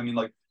question of, and I mean,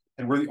 like,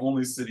 and we're the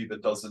only city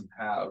that doesn't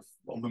have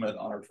a limit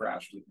on our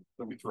trash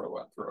that we throw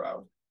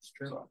out. It's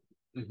true. So,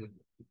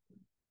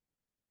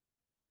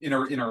 in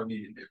our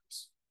immediate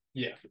neighbors.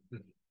 Yeah.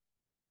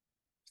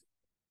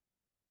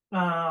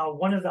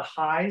 One of the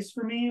highs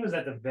for me was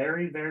at the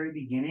very, very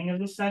beginning of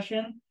the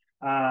session.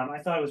 I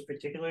thought it was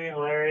particularly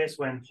hilarious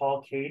when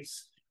Paul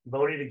Katz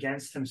voted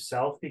against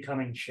himself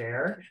becoming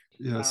chair.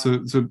 Yeah,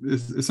 so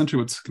essentially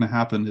what's going to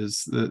happen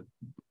is that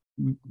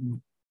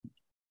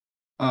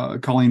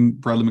Colleen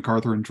Bradley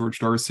MacArthur and George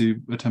Darcy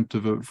attempt to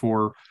vote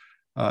for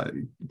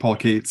Paul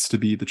Katz to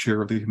be the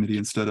chair of the committee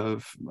instead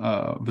of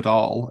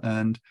Vidal,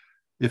 and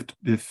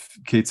if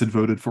Katz had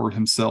voted for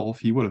himself,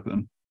 he would have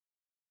been.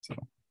 So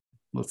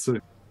let's see.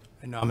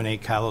 I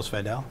nominate Carlos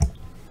Vidal.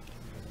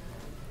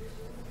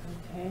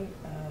 Okay,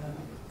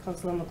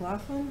 Councilor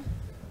McLaughlin.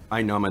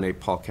 I nominate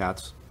Paul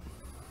Katz.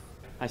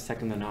 I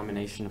second the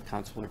nomination of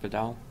Councilor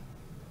Vidal.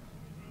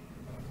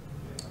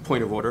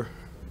 Point of order.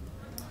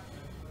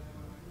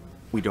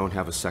 We don't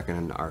have a second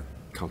in our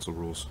council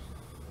rules.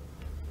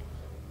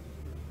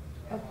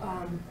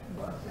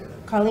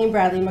 Colleen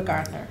Bradley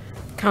MacArthur.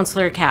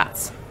 Councilor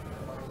Katz.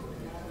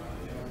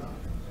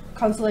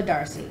 Councilor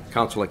Darcy.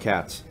 Councilor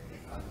Katz.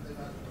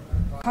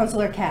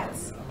 Councilor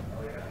Katz.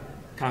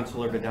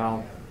 Councilor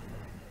Vidal.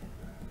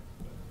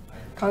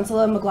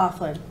 Councilor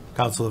McLaughlin.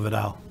 Councilor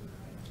Vidal.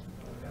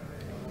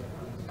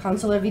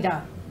 Councilor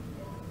Vidal.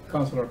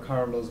 Councilor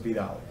Carlos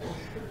Vidal.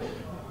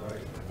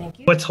 Thank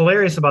you. What's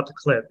hilarious about the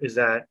clip is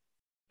that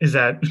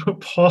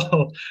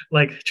Paul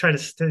like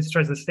tries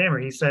to stammer.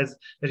 He says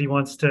that he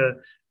wants to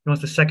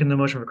second the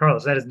motion for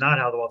Carlos. That is not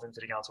how the Waltham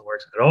City Council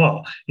works at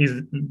all.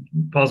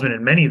 Paul's been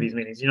in many of these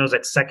meetings. He knows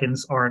that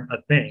seconds aren't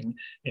a thing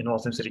in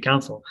Waltham City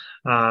Council.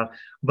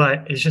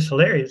 But it's just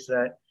hilarious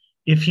that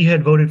if he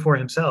had voted for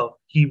himself,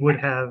 he would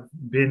have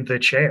been the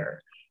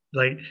chair.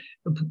 Like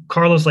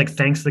Carlos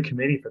thanks the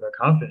committee for their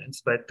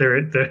confidence, but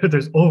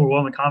there's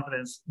overwhelming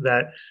confidence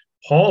that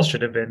Paul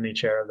should have been the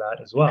chair of that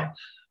as well,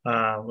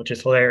 which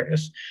is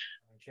hilarious.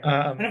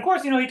 And of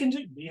course, he can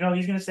do,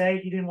 he's going to say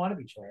he didn't want to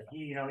be chair.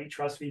 He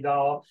trusts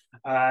Vidal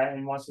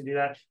and wants to do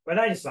that. But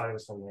I just thought it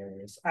was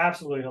hilarious,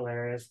 absolutely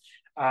hilarious,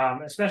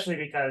 especially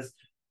because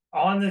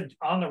on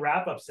the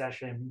wrap up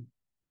session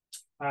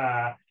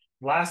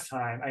last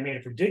time, I made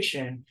a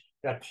prediction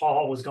that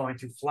Paul was going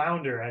to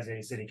flounder as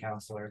a city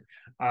councilor.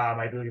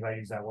 I believe I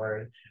used that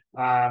word.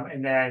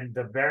 And then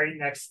the very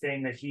next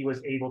thing that he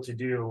was able to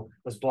do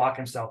was block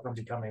himself from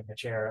becoming the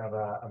chair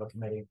of a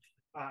committee.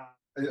 I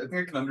think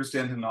I can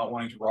understand him not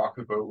wanting to rock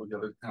the boat with the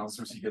other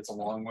councilors he gets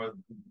along with,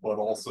 but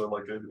also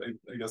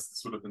I guess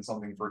this would have been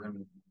something for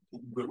him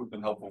that would have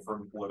been helpful for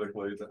him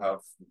politically to have,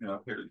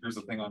 here's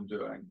the thing I'm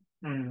doing.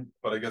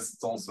 But I guess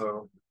it's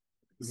also,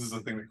 this is a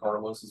thing that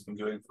Carlos has been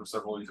doing for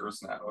several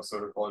years now, so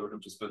it probably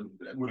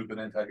would have been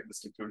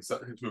antagonistic to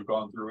have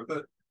gone through with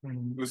it.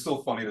 It was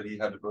still funny that he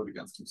had to vote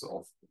against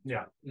himself.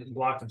 Yeah, he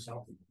blocked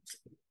himself.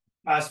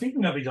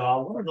 Speaking of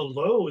Vidal, one of the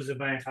lows of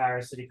my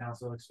entire city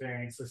council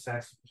experience this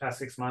past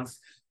 6 months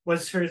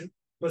was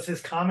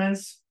his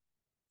comments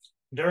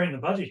during the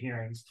budget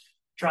hearings,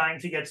 trying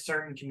to get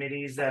certain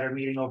committees that are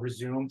meeting over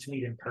Zoom to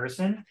meet in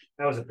person.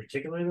 That was a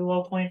particularly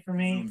low point for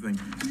me.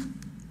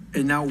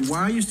 And now,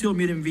 why are you still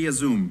meeting via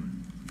Zoom?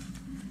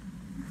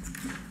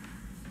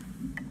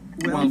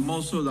 While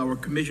most of our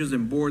commissions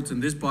and boards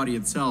and this body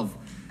itself,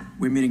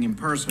 we're meeting in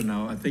person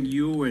now. I think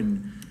you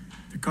and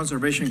the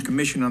Conservation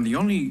Commission are the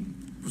only,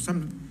 for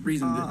some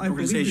reason, the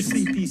organization.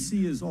 I believe the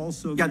CPC is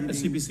also the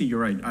CPC, you're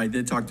right. I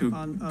did talk to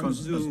on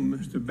Zoom.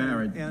 Mr.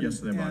 Barrett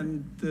yesterday about it.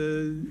 And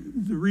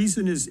the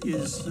reason is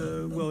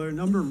well, there are a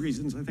number of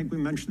reasons. I think we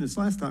mentioned this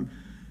last time.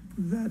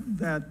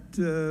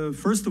 That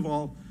first of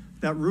all,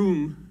 that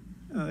room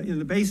in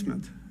the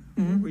basement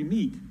where we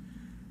meet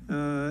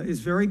is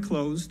very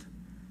closed,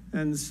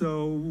 and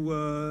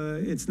so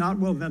it's not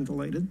well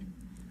ventilated,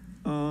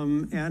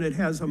 and it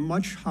has a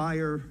much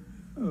higher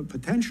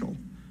potential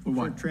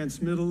for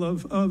transmittal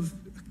of,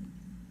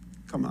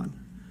 come on,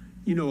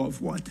 you know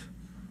of what?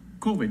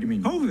 COVID, you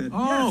mean? COVID,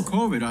 Oh, yes.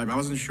 COVID, I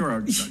wasn't sure. I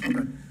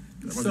wasn't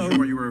sure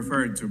what you were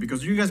referring to,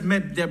 because you guys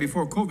met there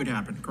before COVID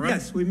happened, correct?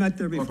 Yes, we met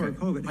there before Okay.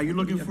 COVID. Are you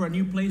looking for a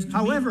new place to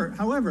meet?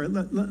 However,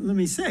 let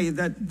me say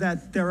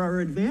that there are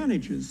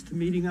advantages to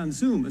meeting on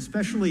Zoom,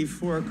 especially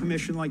for a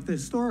commission like the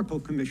Historical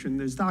Commission.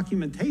 There's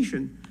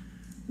documentation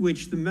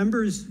which the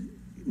members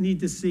need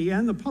to see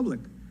and the public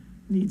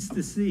needs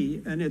to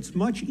see, and it's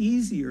much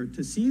easier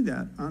to see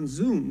that on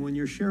Zoom when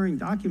you're sharing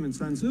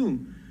documents on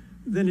Zoom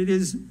than it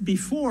is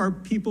before.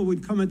 People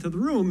would come into the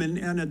room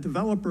and a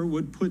developer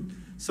would put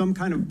some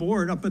kind of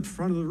board up at the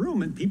front of the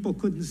room and people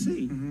couldn't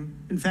see.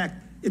 In fact,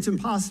 it's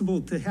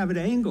impossible to have it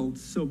angled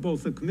so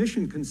both the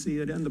commission can see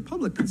it and the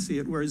public can see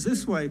it, whereas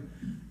this way,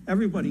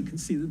 everybody can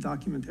see the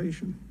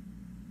documentation.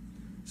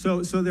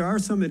 So there are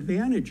some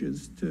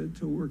advantages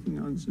to working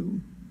on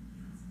Zoom.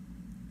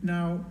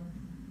 Now,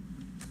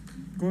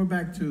 going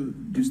back to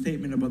your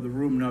statement about the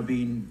room not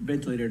being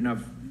ventilated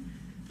enough,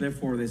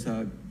 therefore there's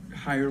a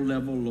higher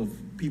level of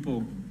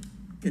people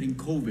getting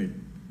COVID.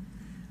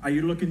 Are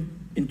you looking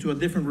into a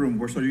different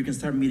room so you can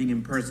start meeting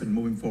in person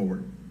moving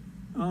forward?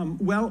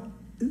 Well,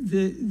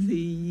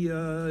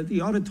 the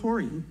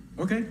auditorium,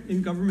 okay,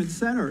 in Government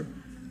Center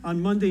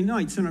on Monday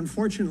nights, and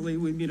unfortunately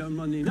we meet on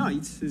Monday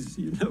nights, is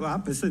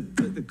opposite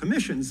the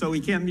commission, so we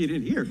can't meet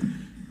in here.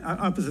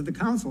 Opposite the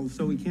council,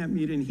 so we can't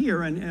meet in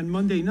here, and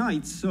Monday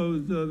nights, so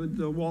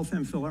the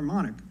Waltham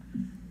Philharmonic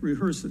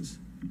rehearses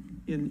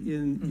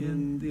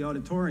in the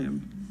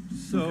auditorium.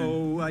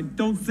 So I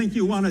don't think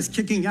you want us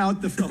kicking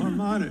out the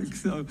Philharmonic.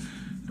 So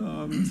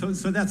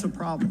that's a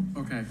problem.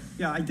 Okay.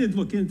 Yeah, I did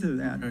look into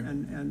that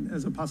and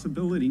as a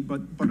possibility,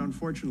 but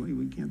unfortunately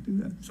we can't do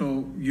that.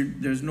 So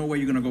there's no way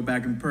you're going to go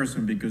back in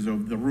person because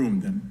of the room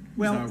then?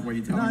 Well, is that what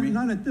you're telling me?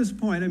 not at this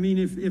point. I mean,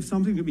 if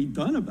something could be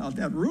done about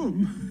that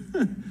room,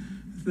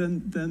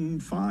 then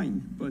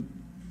fine. But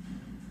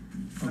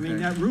I mean,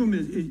 that room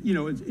is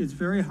it's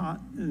very hot,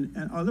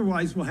 and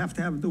otherwise we'll have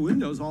to have the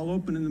windows all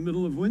open in the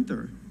middle of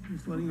winter.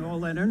 It's letting all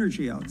that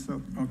energy out,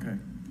 so. Okay.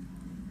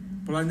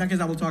 Well, in that case,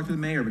 I will talk to the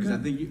mayor, because I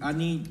think I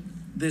need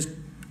this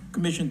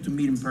commission to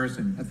meet in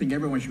person. I think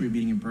everyone should be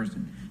meeting in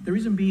person. The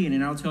reason being,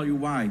 and I'll tell you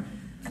why,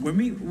 when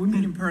we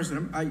meet in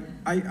person,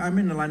 I'm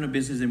in a line of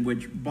business in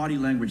which body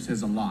language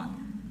says a lot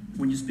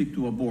when you speak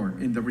to a board,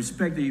 and the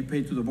respect that you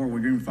pay to the board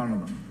when you're in front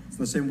of them. It's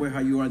the same way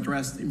how you are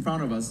dressed in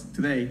front of us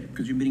today,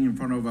 because you're meeting in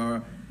front of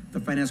the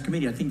finance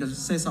committee. I think that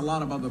says a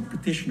lot about the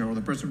petitioner or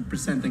the person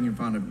presenting in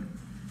front of you.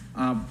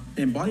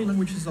 And body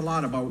language is a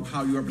lot about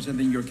how you are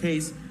presenting your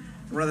case,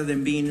 rather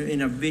than being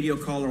in a video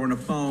call or on a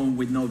phone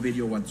with no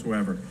video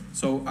whatsoever.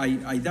 So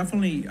I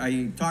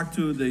talked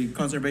to the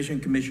Conservation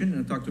Commission,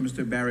 and I talked to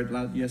Mr. Barrett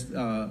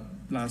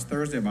last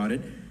Thursday about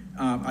it.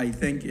 I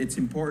think it's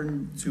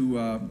important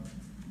to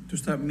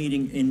start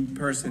meeting in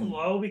person.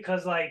 Low,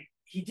 because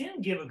he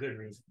didn't give a good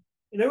reason.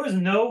 There was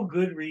no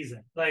good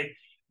reason.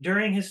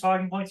 During his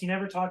talking points, he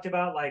never talked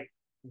about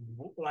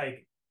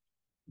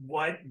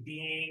what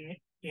being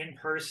in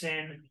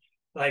person,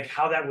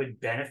 how that would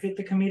benefit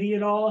the committee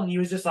at all. He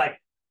was just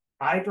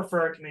I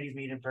prefer committees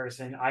meet in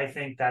person. I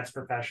think that's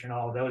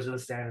professional. Those are the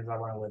standards I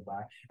want to live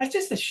by. That's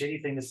just a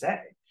shitty thing to say.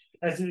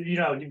 As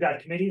you've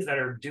got committees that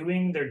are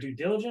doing their due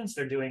diligence.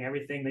 They're doing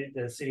everything that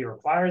the city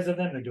requires of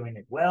them. They're doing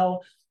it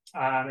well.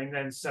 And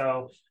then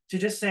so to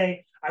just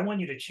say, I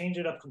want you to change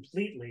it up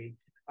completely,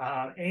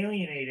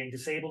 alienating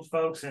disabled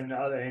folks and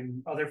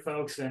other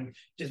folks, and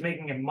just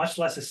making it much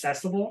less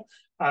accessible,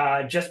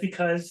 just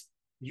because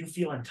you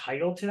feel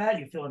entitled to that.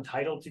 You feel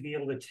entitled to be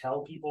able to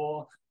tell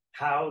people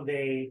how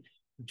they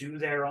do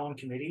their own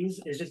committees.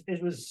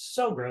 It was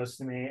so gross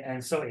to me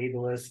and so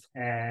ableist,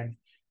 and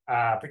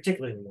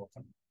particularly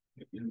Waltham.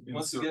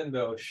 Once again,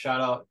 though,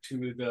 shout out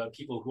to the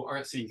people who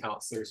aren't city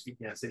councilors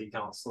speaking at city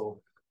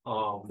council.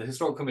 The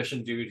historical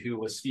commission dude who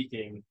was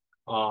speaking,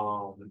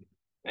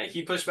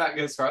 he pushed back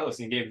against Carlos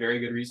and gave very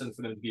good reason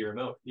for them to be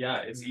remote. Yeah,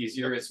 it's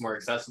easier, it's more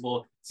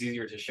accessible, it's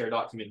easier to share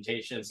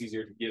documentation, it's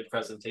easier to give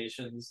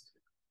presentations.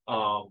 There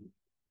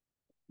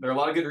are a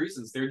lot of good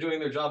reasons. They're doing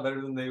their job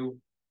better than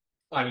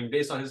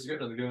based on his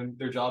description, they're doing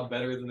their job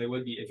better than they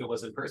would be if it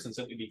was in person,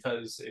 simply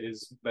because it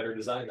is better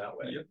designed that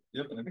way.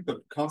 Yep. And I think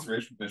the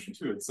Conservation Commission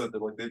too, it said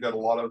that they've got a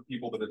lot of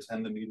people that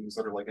attend the meetings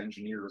that are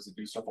engineers that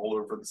do stuff all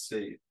over the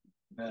state.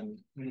 And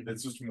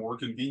it's just more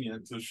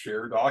convenient to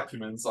share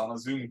documents on a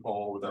Zoom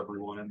call with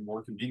everyone, and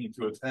more convenient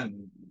to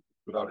attend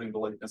without having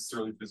to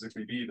necessarily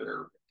physically be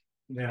there.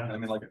 Yeah. I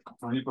mean,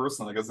 for me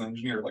personally, as an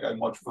engineer, I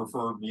much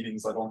prefer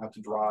meetings I don't have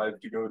to drive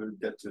to go to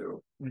get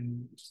to.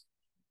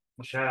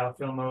 Shout out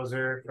Phil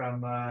Moser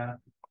from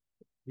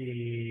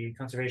the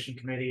Conservation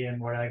Committee,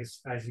 and Ward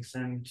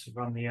Isaacson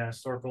from the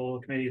Historical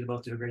Committee. They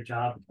both did a great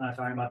job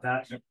talking about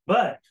that. Yep.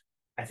 But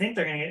I think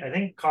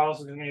Carlos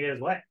is gonna get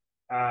his way.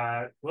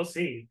 We'll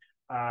see.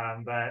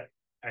 But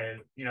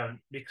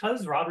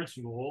because Robert's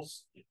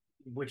rules,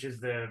 which is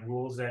the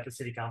rules that the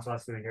city council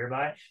has to adhere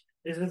by,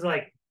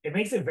 it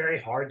makes it very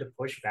hard to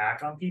push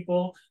back on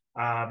people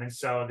And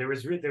so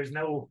there's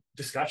no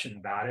discussion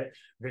about it.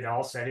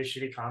 Vidal said his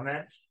shitty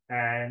comment,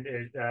 and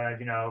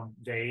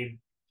they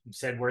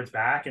said words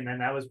back, and then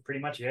that was pretty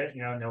much it.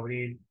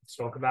 Nobody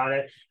spoke about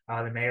it.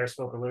 The mayor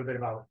spoke a little bit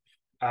about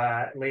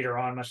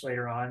much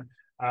later on,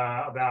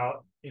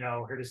 about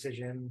her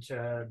decision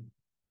to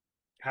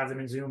have them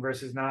in Zoom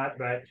versus not.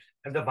 But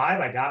the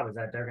vibe I got was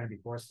that they're going to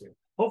be forced to.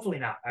 Hopefully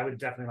not. I would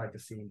definitely like to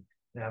see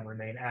them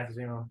remain at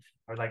Zoom.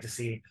 I would like to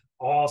see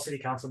all city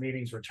council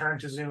meetings return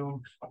to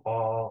Zoom,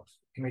 all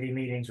committee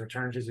meetings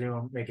return to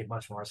Zoom, make it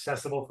much more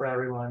accessible for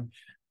everyone.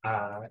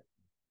 But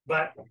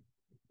we're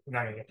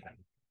not going to get that.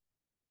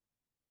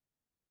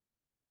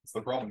 It's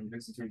the problem. It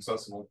makes it too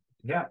accessible.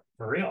 Yeah,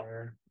 for real.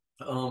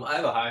 I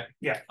have a high.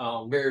 Yeah.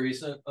 Very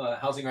recent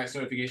housing rights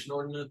notification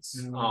ordinance.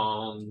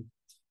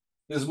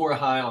 This is more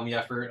high on the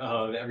effort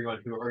of everyone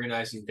who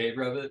organized in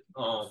favor of it.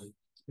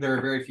 There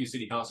are very few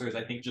city councilors.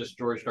 I think just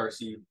George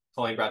Darcy,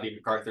 Colleen Bradley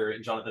MacArthur,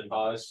 and Jonathan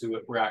Paz who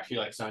were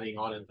actually signing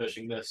on and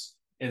pushing this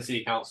in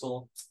city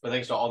council. But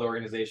thanks to all the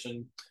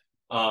organization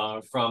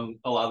from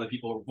a lot of the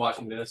people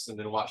watching this, and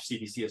then WATCH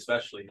CDC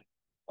especially.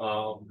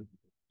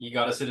 You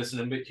got a citizen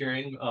input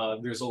hearing.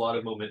 There's a lot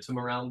of momentum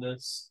around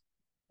this.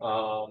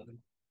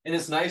 And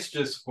it's nice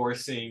just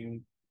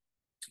forcing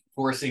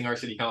our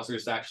city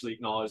councilors to actually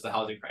acknowledge the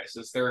housing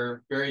crisis. There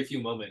are very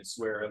few moments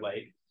where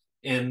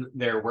in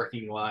their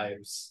working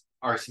lives,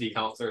 our city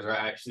councilors are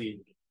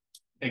actually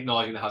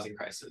acknowledging the housing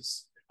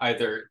crisis,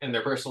 either in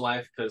their personal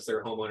life because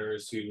they're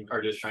homeowners who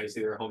are just trying to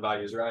see their home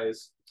values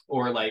rise,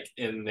 or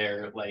in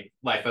their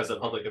life as a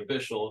public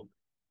official,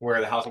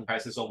 where the housing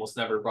crisis is almost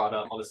never brought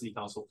up on the city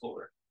council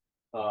floor.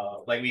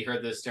 We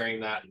heard this during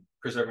that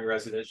preserving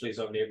residentially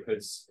zoned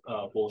neighborhoods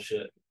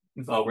bullshit,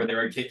 where they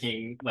were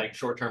kicking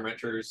short-term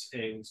renters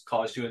and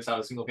college students out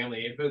of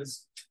single-family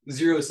neighborhoods.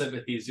 Zero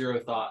sympathy, zero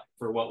thought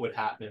for what would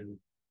happen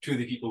to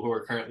the people who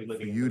are currently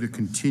living in you to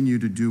continue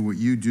to do what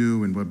you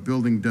do and what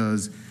building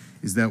does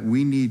is that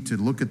we need to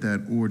look at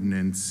that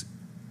ordinance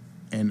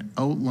and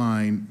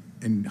outline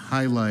and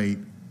highlight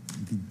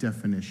the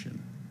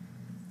definition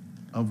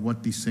of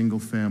what the single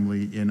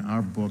family in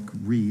our book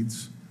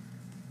reads,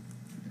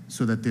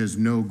 so that there's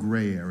no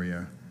gray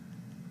area,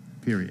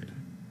 period.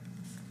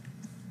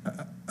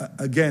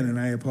 Again, and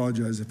I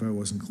apologize if I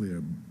wasn't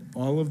clear,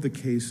 all of the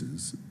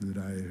cases that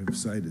I have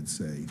cited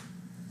say,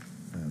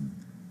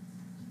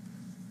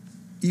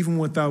 even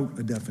without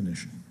a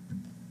definition,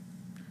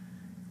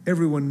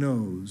 everyone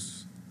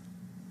knows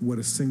what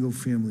a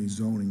single-family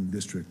zoning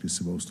district is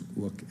supposed to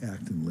look,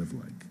 act, and live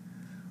like.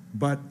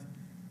 But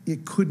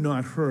it could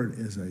not hurt,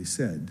 as I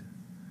said,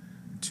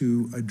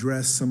 to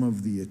address some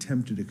of the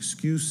attempted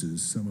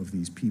excuses some of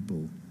these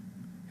people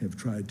have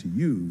tried to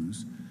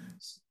use.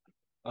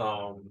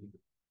 The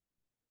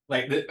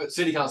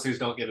city councilors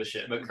don't give a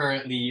shit, but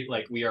currently,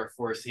 we are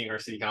forcing our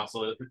city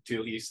council to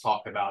at least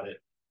talk about it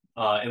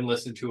and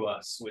listen to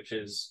us, which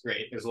is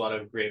great. There's a lot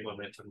of great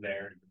momentum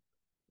there,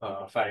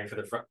 fighting for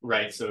the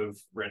rights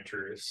of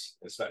renters,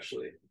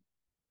 especially.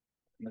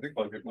 I think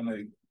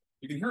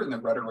you can hear it in the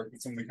rhetoric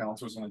that some of the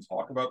councilors when they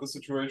talk about the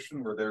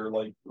situation, where they're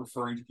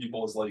referring to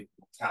people as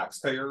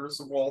taxpayers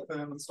of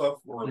Waltham and stuff,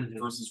 or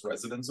versus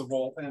residents of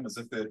Waltham, as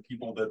if the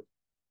people that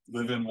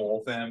live in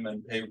Waltham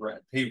and pay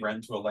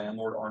rent to a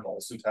landlord aren't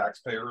also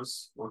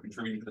taxpayers or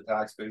contributing to the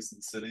tax base of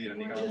the city in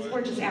any kind of way.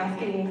 We're just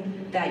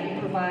asking that you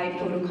provide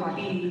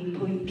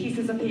photocopy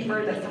pieces of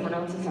paper that someone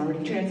else has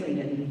already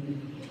translated.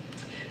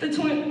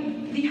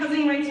 The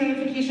housing rights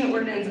notification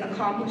ordinance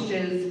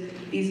accomplishes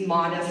these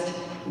modest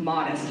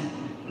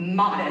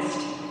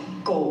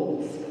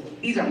goals.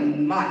 These are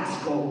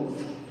modest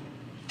goals.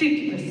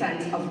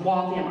 50% of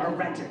Waltham are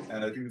renters.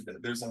 And I think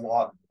that there's a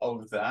lot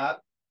of that.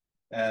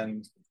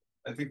 And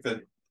I think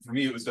that for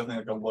me, it was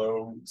definitely a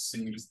low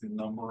seeing just the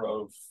number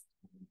of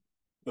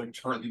the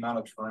amount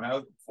of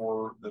turnout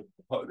for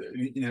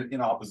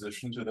in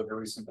opposition to the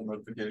very simple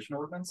notification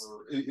ordinance.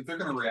 If they're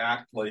going to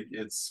react like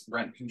it's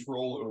rent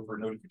control over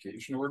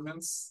notification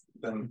ordinance,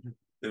 then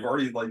they've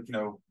already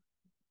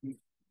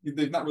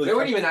they've not really. They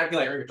weren't even acting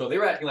like rent control. They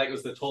were acting like it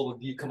was the total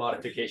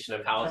decommodification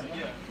of housing.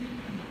 Yeah.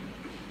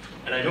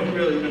 And I don't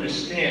really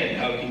understand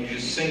how you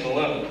just single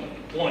out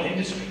one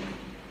industry.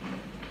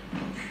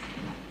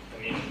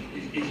 I mean,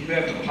 if you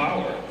have the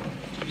power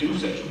to do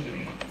such a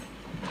thing,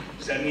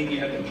 does that mean you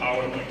have the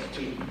power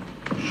to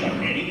shut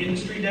any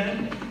industry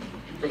down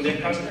from their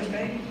customers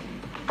paying?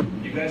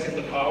 You guys have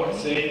the power to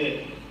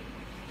say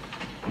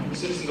that the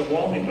citizens of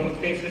Waltham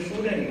don't pay for their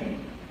food anymore.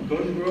 Go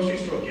to the grocery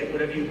store, get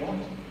whatever you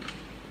want.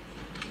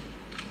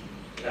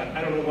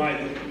 I don't know why.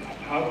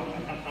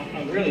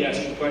 I'm really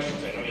asking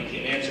questions. I know you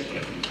can't answer,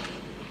 but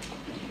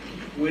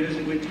where does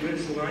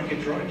the line get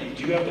drawn? Do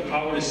you have the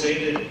power to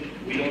say that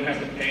we don't have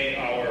to pay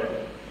our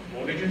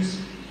mortgages?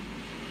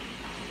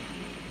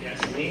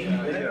 Gasoline?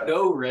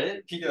 No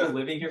rent, people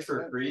living here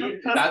for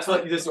free. That's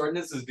what this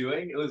ordinance is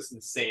doing. It was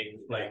insane.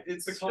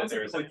 It's the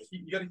concept.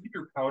 You got to keep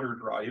your powder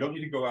dry. You don't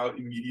need to go out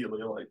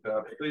immediately like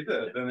that. But they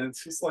did, and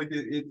it's just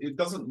it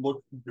doesn't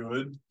look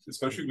good,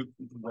 especially with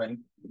rent.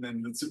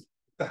 And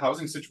the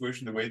housing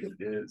situation the way that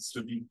it is,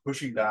 to be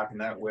pushing back in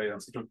that way on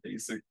such a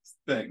basic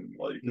thing,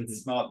 like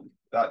it's not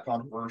that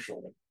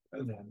controversial.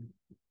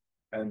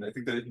 And I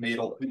think that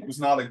it was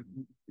not a,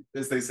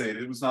 as they say,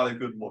 it was not a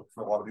good look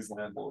for a lot of these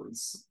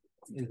landlords.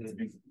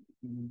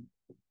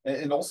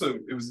 And also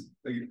it was,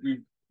 like,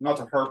 not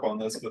to harp on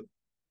this, but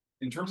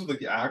in terms of like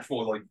the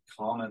actual like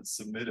comments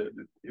submitted,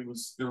 there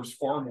was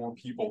far more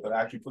people that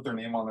actually put their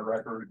name on the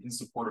record in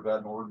support of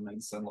that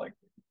ordinance and like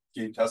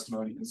gave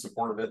testimony in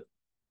support of it.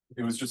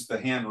 It was just the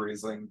hand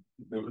raising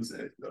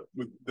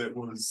that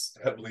was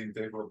heavily in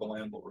favor of the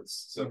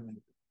landlords. So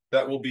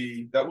that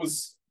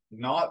was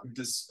not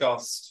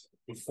discussed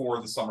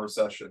before the summer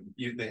session.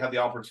 They had the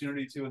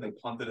opportunity to, and they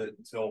punted it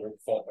until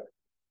fall.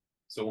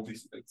 So we'll be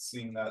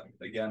seeing that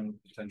again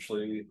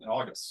potentially in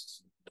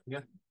August. Yeah.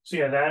 So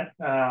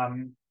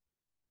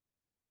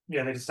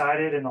yeah, they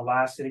decided in the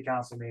last city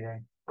council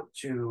meeting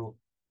to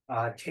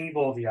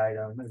table the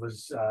item. It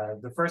was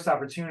the first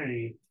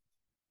opportunity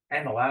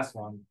and the last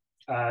one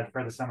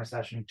for the summer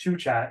session to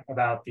chat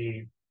about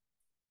the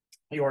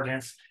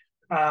ordinance.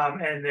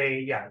 And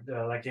they,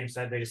 like James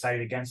said, they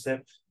decided against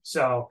it.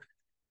 So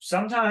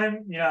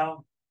sometime,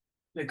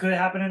 it could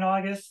happen in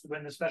August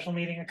when the special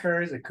meeting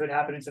occurs. It could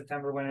happen in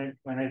September when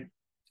it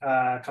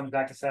comes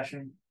back to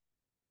session.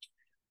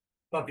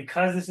 But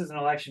because this is an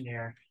election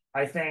year,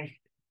 I think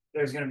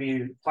there's going to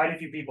be quite a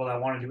few people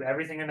that want to do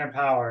everything in their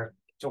power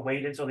to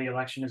wait until the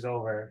election is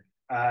over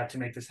to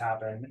make this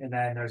happen. And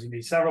then there's going to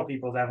be several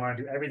people that want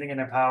to do everything in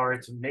their power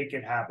to make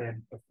it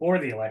happen before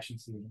the election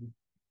season,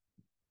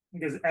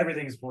 because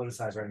everything is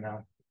politicized right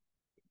now.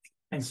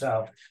 And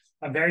so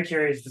I'm very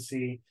curious to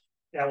see.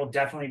 That will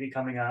definitely be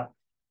coming up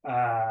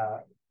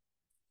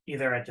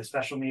either at the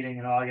special meeting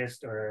in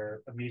August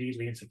or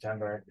immediately in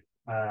September.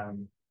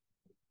 I'm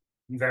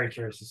very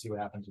curious to see what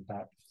happens with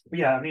that. But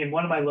yeah, I mean,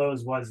 one of my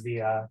lows was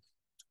the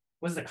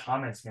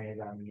comments made at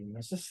that meeting.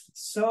 It's just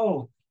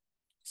so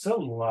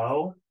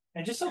low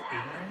and just so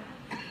ignorant.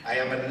 I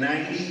have a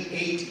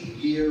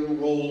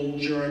 98-year-old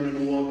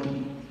German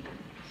woman.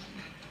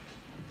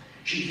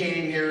 She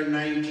came here in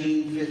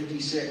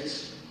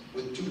 1956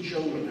 with 2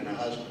 children and a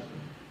husband.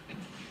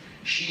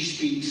 She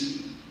speaks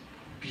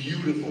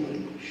beautiful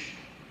English.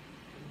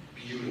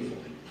 Beautiful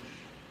English.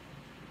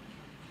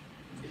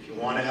 If you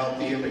want to help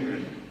the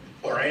immigrant,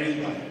 or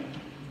anybody,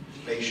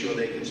 make sure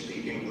they can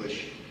speak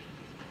English.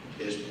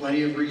 There's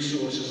plenty of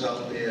resources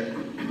out there.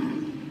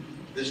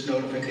 This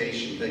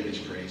notification thing is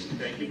crazy.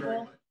 Thank you very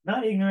much.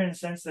 Not ignorant in the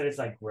sense that it's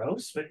like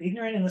gross, but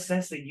ignorant in the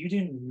sense that you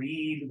didn't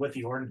read what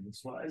the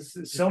ordinance was.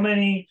 So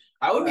many.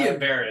 I would be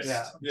embarrassed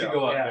to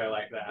go up there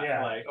like that.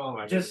 Yeah. Like, oh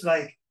my Just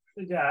goodness.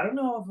 like, I don't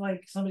know if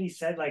like somebody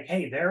said like,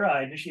 hey, they're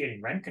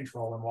initiating rent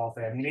control in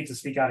Waltham. You need to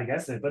speak out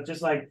against it. But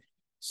just like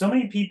so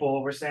many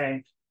people were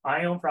saying,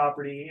 I own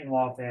property in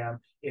Waltham.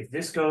 If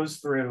this goes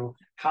through,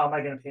 how am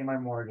I going to pay my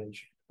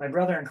mortgage? My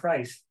brother in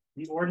Christ,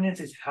 the ordinance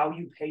is how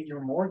you pay your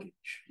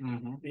mortgage.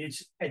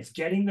 It's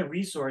getting the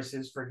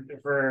resources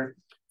for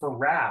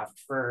raft,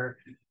 for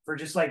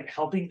just like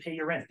helping pay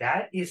your rent.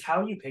 That is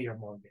how you pay your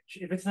mortgage.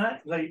 If it's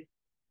not, like,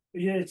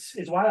 it's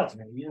wild to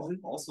me.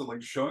 Also,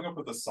 like, showing up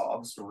with a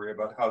sob story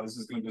about how this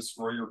is going to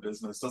destroy your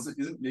business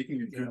isn't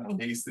making a good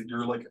case that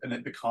you're like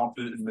the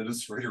competent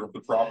administrator of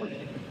the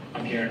property.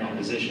 I'm here in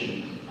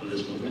opposition of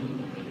this movement.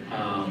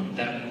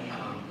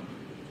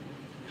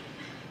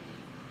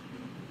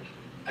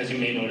 As you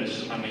may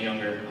notice, I'm a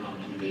younger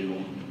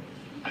individual.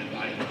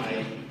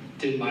 I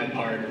did my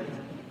part,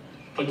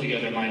 put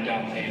together my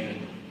down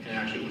payment, and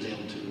actually was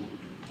able to,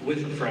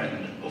 with a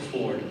friend,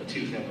 afford a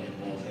 2-family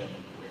in Waltham.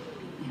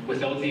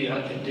 Without the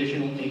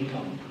additional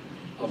income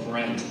of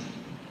rent,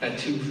 that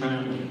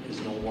 2-family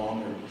is no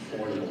longer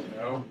affordable.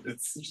 No,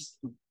 it's just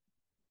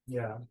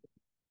No.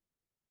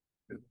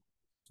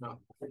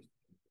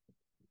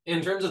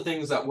 In terms of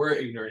things that were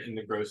ignorant in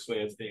the gross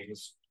way of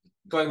things,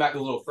 going back a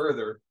little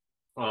further,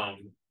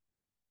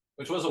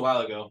 which was a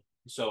while ago.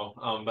 So,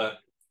 but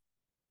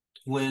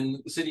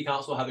when the city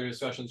council had their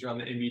discussions around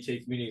the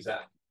MBTA Communities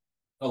Act,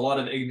 a lot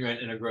of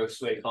ignorant in a gross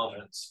way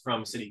comments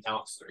from city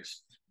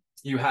councilors.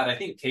 You had, I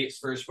think Kate's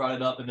first brought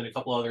it up, and then a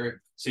couple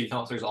other city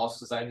councilors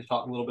also decided to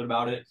talk a little bit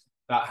about it,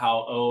 about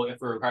how, oh, if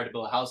we're required to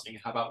build housing,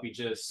 how about we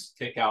just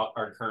kick out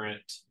our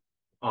current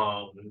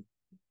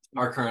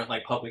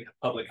like public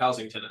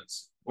housing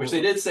tenants, which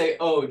they did say,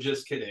 oh,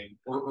 just kidding.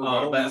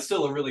 But that's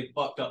still a really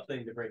fucked up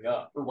thing to bring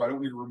up. Or why don't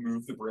we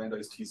remove the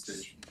Brandeis Tea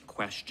Station?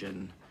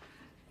 Question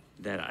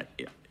that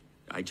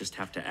I just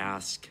have to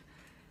ask,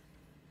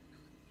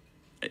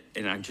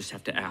 and I just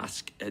have to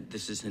ask,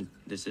 this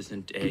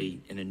isn't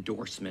an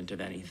endorsement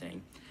of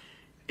anything.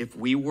 If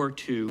we were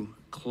to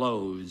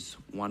close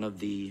one of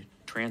the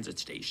transit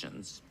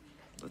stations,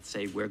 let's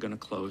say we're going to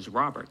close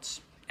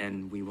Roberts,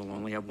 and we will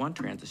only have one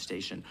transit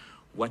station,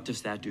 what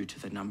does that do to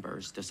the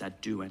numbers? Does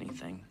that do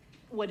anything?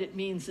 What it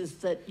means is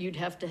that you'd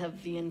have to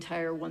have the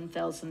entire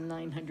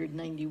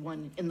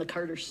 1,991 in the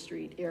Carter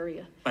Street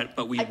area.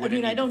 But we wouldn't. I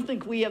mean, I don't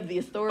think we have the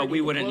authority. But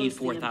we wouldn't to need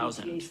close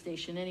 4,000. the MBTA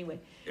station anyway.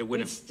 It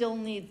wouldn't. We still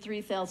need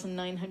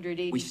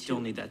 3,982. We still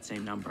need that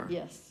same number.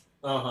 Yes.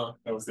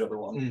 That was the other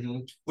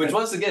one. Which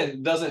once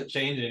again doesn't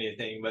change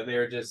anything, but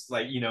they're just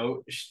like, you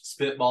know,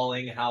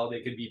 spitballing how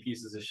they could be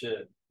pieces of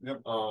shit.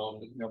 Yep.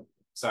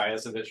 Sorry,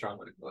 that's a bit strong.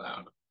 I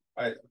don't know.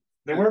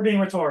 They were being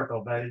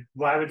rhetorical, but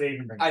why would they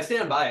even bring it? I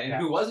stand by it. And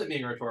who wasn't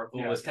being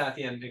rhetorical was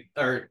Kathleen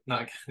McMenimen,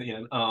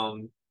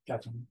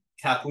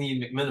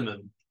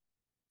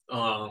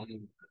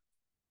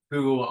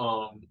 who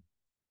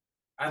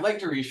I'd like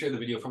to reshare the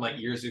video from like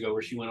years ago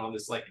where she went on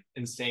this like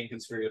insane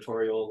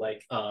conspiratorial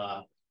like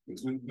the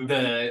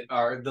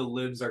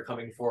libs are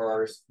coming for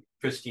our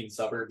pristine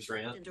suburbs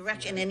rant.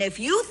 Direction. And if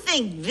you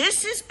think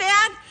this is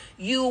bad,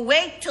 you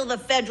wait till the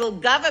federal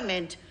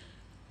government,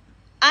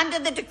 under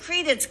the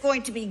decree that's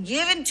going to be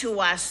given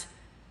to us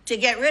to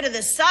get rid of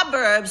the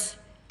suburbs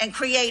and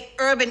create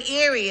urban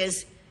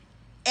areas,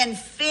 and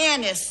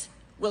fairness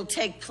will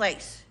take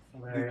place. To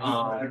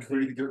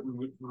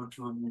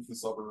remove the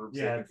suburbs.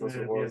 Yeah, because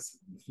it was.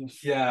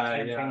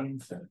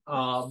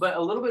 But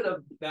a little bit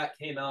of that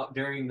came out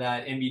during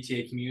that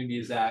MBTA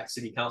Communities Act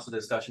City Council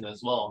discussion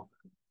as well.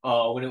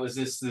 When it was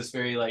this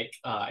very like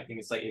I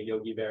think it's like a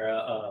Yogi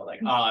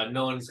Berra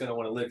no one's gonna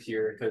want to live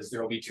here because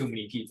there will be too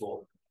many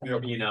people.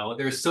 You know,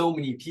 there's so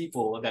many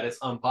people that it's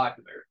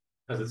unpopular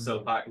because it's so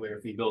popular.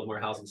 If we build more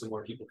housing, so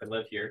more people can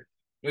live here.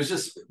 It was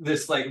just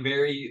this like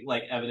very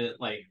like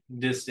evident like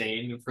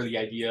disdain for the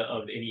idea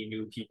of any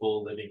new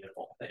people living in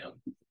Waltham.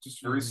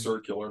 Just very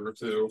circular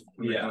too,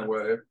 in a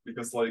way,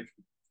 because like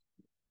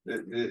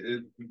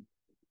it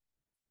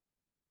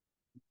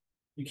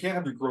you can't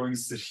have a growing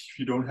city if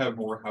you don't have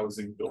more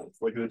housing built.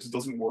 Like it just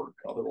doesn't work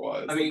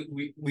otherwise. I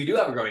mean, we do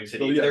have a growing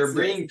city. Well, yes, They're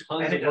bringing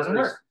tons And of it doesn't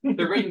workers. work.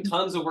 They're bringing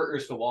tons of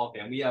workers to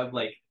Waltham. We have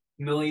like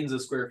millions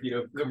of square feet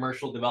of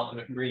commercial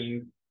development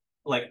bringing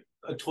like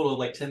a total of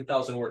like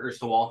 10,000 workers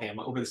to Waltham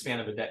over the span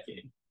of a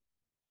decade.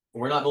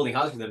 We're not building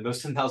housing for them.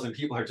 Those 10,000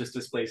 people are just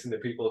displacing the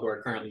people who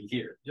are currently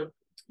here. Yep.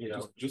 You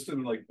know, just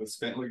in like the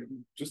span, like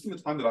just in the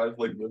time that I've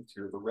like lived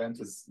here, the rent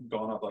has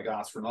gone up like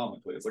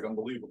astronomically. It's like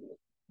unbelievable.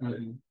 Right?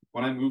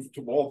 When I moved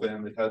to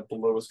Waltham, it had the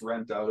lowest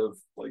rent out of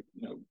like,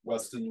 you know,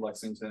 Weston,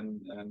 Lexington,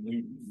 and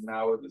Newton.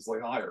 Now it is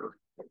like higher.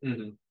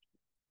 Is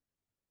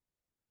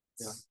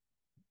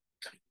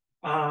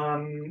the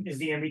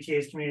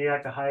MBTA's Community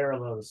Act a high or a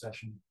low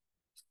session?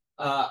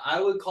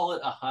 I would call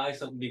it a high,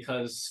 something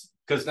because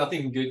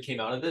nothing good came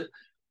out of it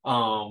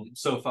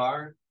so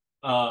far.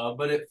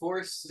 But it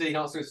forced city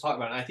councilors to talk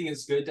about it. And I think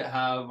it's good to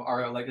have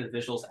our elected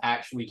officials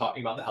actually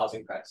talking about the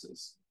housing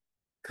crisis,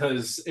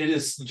 because it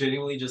is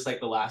genuinely just like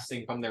the last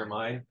thing from their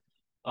mind.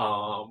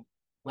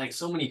 Like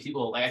so many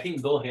people, like I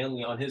think Bill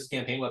Hanley on his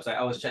campaign website,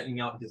 I was checking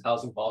out his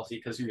housing policy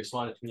because he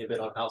responded to me a bit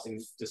on housing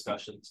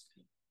discussions.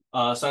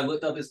 So I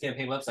looked up his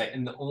campaign website,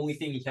 and the only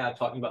thing he had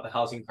talking about the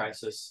housing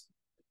crisis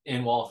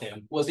in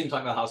Waltham wasn't even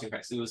talking about housing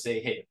crisis. It was say,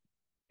 hey,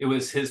 it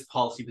was his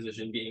policy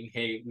position being,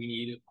 hey, we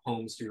need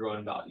homes to grow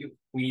in value.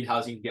 We need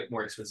housing to get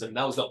more expensive. And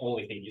that was the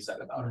only thing he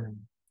said about it.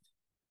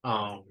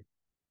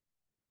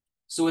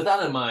 So with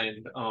that in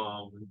mind,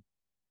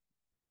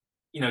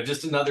 you know,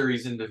 just another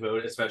reason to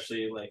vote,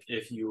 especially like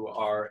if you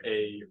are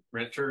a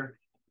renter.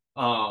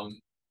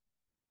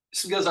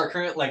 It's because our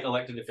current like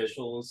elected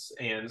officials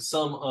and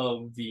some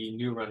of the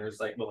new runners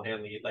like Will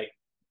Hanley, like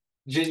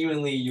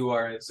genuinely you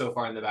are so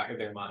far in the back of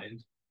their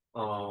mind.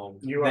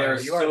 You are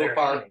so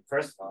far,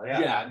 first of all,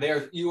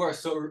 you are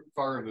so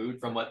far removed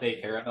from what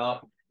they care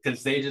about,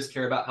 because they just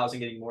care about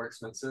housing getting more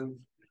expensive,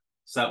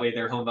 so that way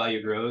their home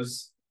value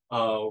grows,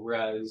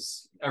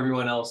 whereas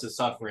everyone else is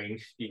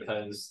suffering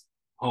because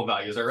home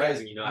values are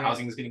rising. You know,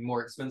 housing is getting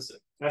more expensive.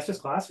 That's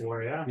just classy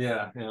war, I had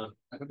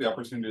the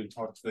opportunity to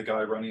talk to the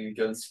guy running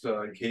against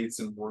Cates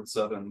in Ward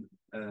 7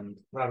 and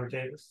Robert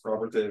Davis.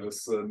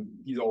 And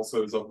he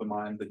also is of the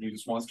mind that he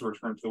just wants to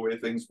return to the way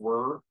things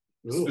were.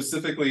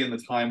 Specifically in the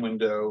time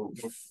window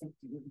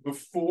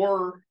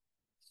before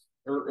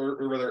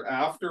or rather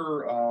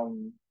after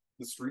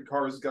the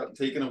streetcars got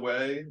taken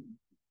away,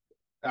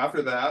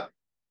 after that,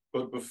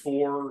 but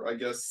before I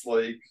guess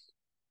like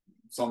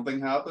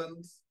something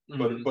happened.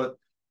 But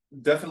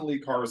definitely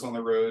cars on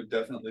the road,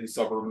 definitely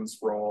suburban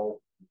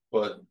sprawl,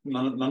 but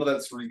none of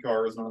that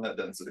streetcars, none of that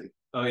density.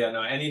 Oh yeah,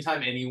 no.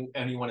 Anytime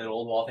anyone in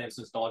Old Waltham's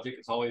nostalgic,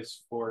 it's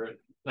always for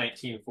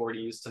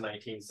 1940s to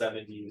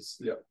 1970s.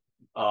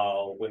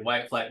 When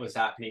white flight was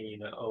happening, you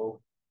know,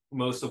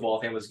 most of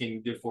Waltham was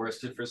getting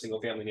deforested for single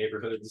family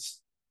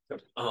neighborhoods.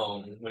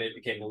 When it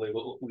became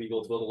illegal to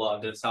build a lot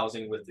of dense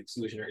housing with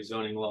exclusionary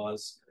zoning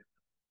laws.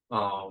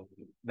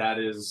 That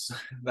is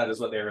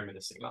what they were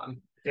reminiscing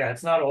on. Yeah,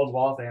 it's not Old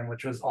Waltham,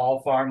 which was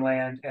all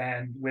farmland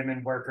and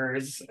women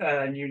workers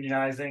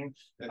unionizing.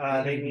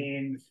 They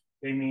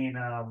mean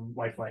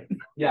white flight.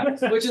 Yeah,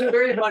 which is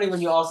very funny when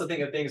you also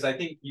think of things. I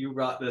think you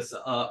brought this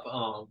up.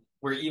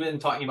 We're even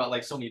talking about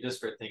like so many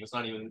disparate things,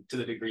 not even to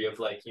the degree of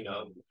like, you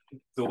know,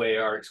 the way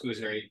our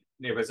exclusionary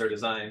neighborhoods are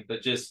designed,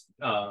 but just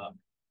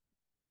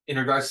in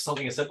regards to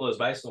something as simple as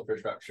bicycle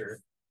infrastructure.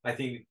 I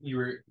think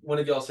one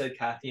of y'all said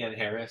Kathy Ann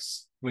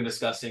Harris when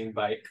discussing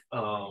bike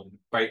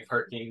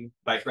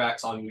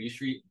racks on Moody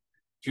Street.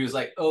 She was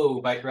like,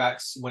 oh, bike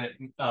racks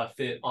wouldn't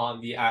fit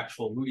on the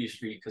actual Moody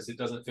Street because it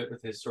doesn't fit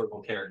with the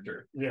historical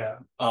character. Yeah.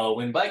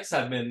 When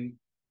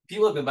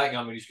people have been biking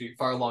on Moody Street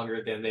far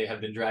longer than they have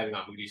been driving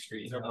on Moody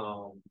Street.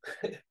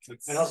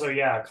 And also,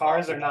 yeah,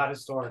 cars are not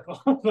historical.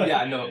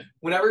 Yeah, no.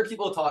 Whenever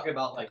people talk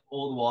about like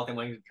old Waltham,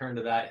 when you turn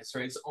to that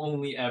history, it's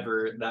only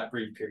ever that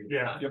brief period.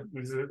 Yeah,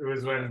 it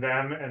was when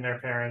them and their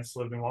parents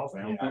lived in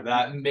Waltham. Yeah,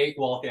 that make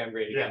Waltham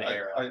great again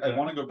era. I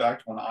want to go back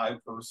to when I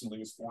personally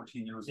was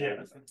 14 years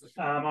old.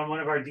 On one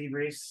of our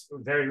debriefs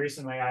very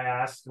recently, I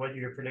asked what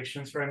your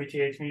predictions for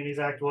MBTA Communities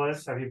Act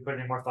was. Have you put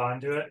any more thought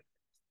into it?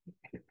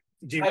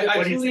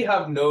 I really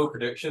have no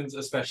predictions,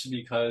 especially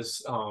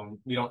because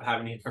we don't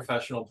have any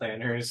professional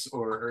planners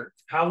or.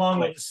 How long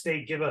will the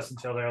state give us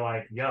until they're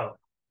like, yo,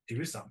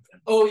 do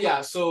something? Oh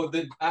yeah, so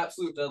the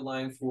absolute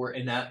deadline for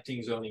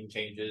enacting zoning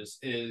changes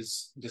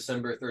is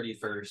December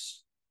 31st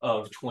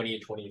of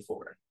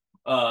 2024.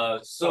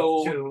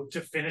 So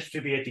to finish,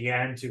 to be at the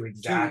end, to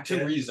exact to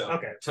rezone,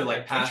 okay, to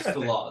like pass the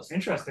laws.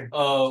 Interesting.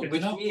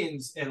 Which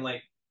means in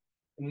like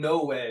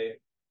no way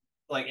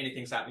like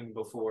anything's happening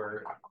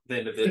before the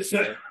end of this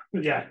year.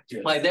 Yeah.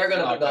 Like they're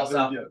gonna put us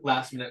out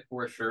last minute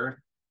for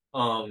sure.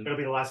 It'll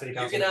be the last city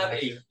council. You can have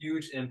a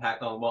huge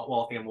impact on what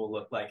Waltham will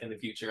look like in the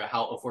future,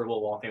 how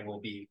affordable Waltham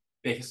will be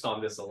based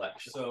on this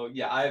election. So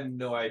yeah, I have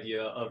no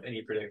idea of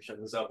any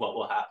predictions of what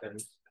will happen.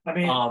 I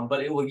mean,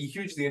 but it will be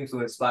hugely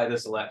influenced by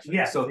this election.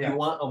 Yeah, so if you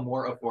want a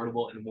more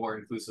affordable and more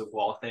inclusive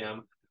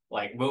Waltham,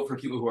 like vote for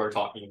people who are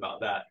talking about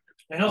that.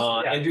 And,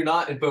 also, and do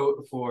not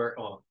vote for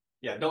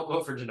don't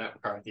vote for Jeanette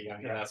McCarthy. I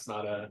mean, that's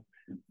not a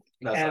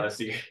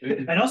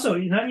secret. And also,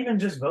 not even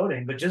just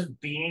voting, but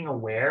just being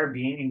aware,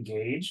 being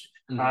engaged.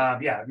 I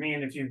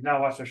mean, if you've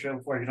not watched our show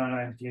before, if you don't know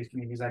MBTA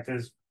Communities Act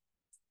is,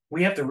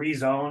 we have to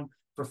rezone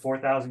for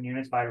 4,000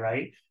 units by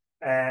right.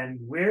 And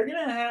we're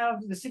gonna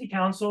have the city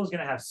council is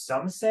gonna have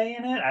some say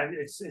in it.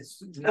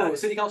 It's no,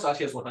 city council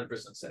actually has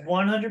 100% say.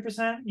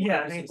 100%,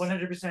 yeah. I mean,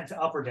 100%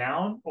 to up or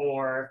down,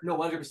 or no,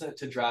 100%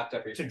 to draft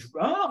everything.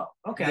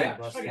 Okay. Yeah.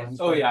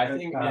 I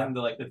think in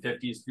the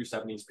 50s through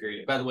 70s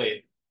period. By the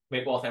way,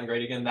 make Waltham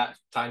great again. That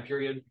time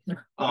period.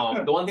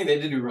 The one thing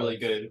they did do really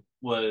good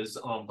was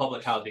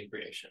public housing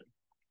creation.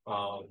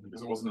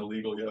 Because it wasn't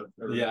illegal yet.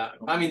 Yeah,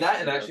 I mean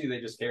that, and actually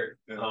they just cared.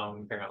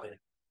 Apparently.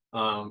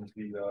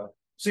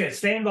 So yeah,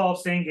 stay involved,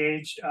 stay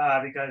engaged,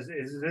 because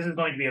this is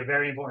going to be a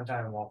very important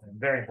time in Waltham.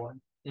 Very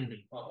important.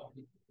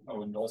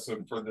 And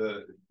also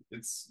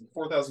it's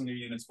 4,000 new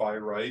units by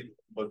right,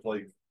 but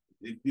like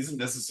it isn't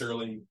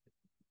necessarily.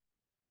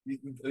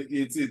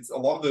 It's a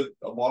lot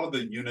of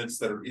the units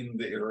that are in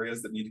the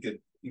areas that need to get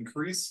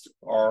increased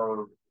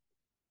are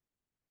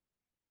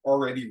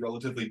already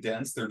relatively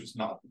dense. They're just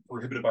not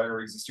prohibited by our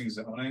existing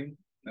zoning,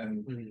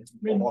 and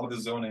a lot of the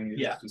zoning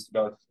is just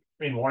about.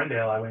 I mean,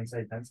 Warrendale, I wouldn't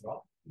say dense at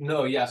all.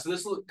 No, yeah. So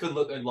this could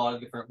look a lot of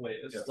different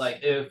ways. Yes. Like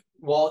if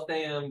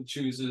Waltham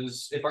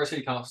if our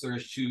city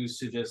councilors choose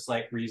to just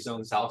like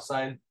rezone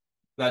Southside,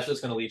 that's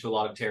just going to lead to a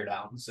lot of tear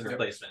downs and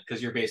replacement,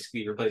 because you're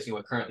basically replacing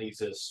what currently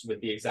exists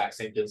with the exact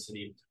same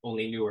density,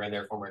 only newer and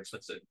therefore more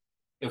expensive.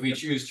 If we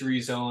choose to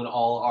rezone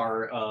all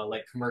our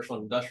like commercial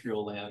and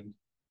industrial land,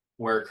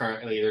 where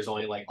currently there's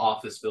only like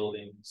office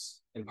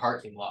buildings and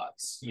parking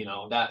lots,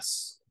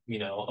 that's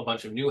a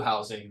bunch of new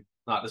housing,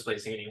 not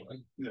displacing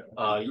anyone.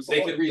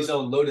 They could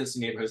rezone low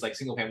density neighborhoods like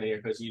single family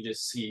neighborhoods. You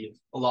just see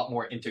a lot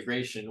more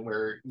integration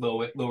where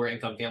lower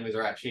income families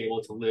are actually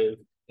able to live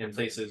in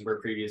places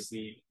where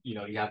previously, you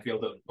have to be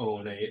able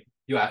to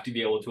you have to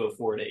be able to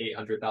afford an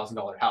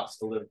 $800,000 house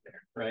to live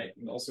there, right?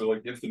 And also,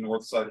 like, if the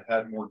north side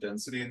had more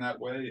density in that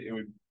way, it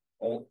would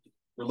all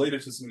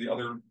related to some of the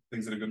other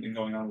things that have been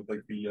going on with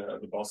like the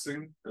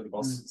busing or the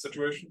bus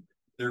situation.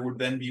 There would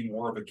then be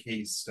more of a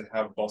case to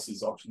have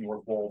buses up to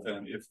North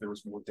Waltham if there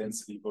was more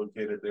density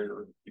located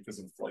there because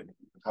of like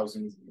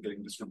housing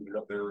getting distributed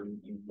up there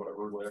in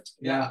whatever way.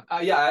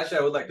 Actually,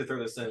 I would like to throw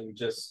this in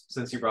just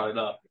since you brought it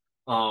up.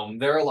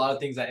 There are a lot of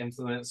things that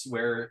influence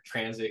where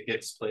transit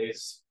gets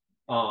placed.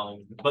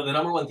 But the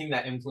number one thing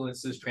that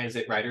influences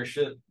transit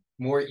ridership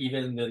more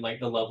even than like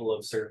the level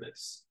of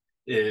service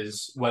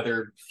is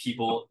whether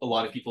a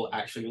lot of people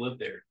actually live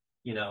there.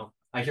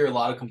 I hear a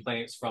lot of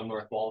complaints from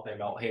North Waltham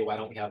about, hey, why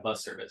don't we have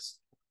bus service?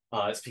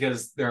 It's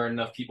because there are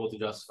enough people to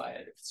justify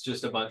it. If it's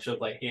just a bunch of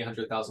like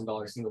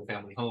 $800,000 single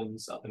family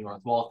homes up in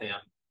North Waltham,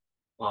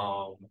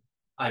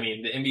 I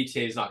mean, the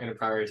MBTA is not going to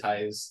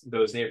prioritize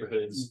those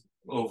neighborhoods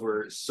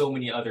over so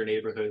many other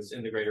neighborhoods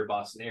in the greater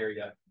Boston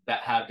area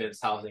that have dense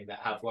housing, that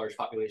have large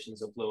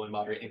populations of low and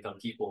moderate income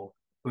people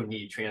who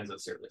need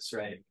transit service,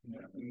 right?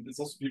 Yeah, and it's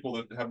also people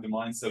that have the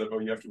mindset of, oh,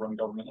 you have to run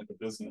government like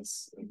a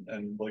business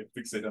and like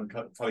fixate on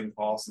cutting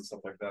costs and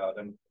stuff like that.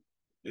 And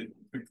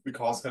the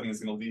cost cutting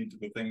is going to lead to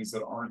the things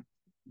that aren't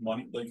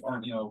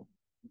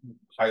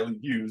highly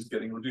used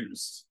getting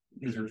reduced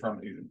because you're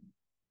trying to.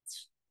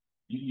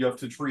 You have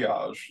to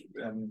triage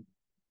and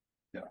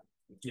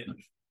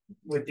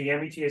With the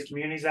MBTA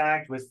Communities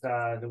Act, with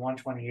the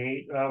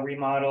 128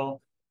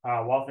 remodel.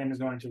 Waltham is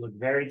going to look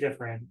very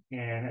different in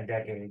a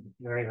decade.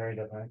 Very, very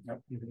different.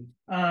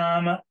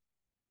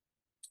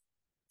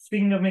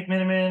 Speaking of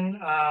McMenimen,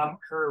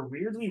 her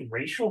weirdly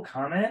racial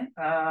comment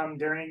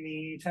during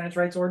the tenants'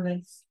 rights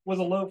ordinance was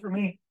a low for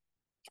me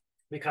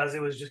because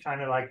it was just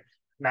kind of like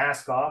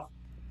mask off.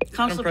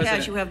 Councilor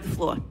Katz, you have the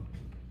floor.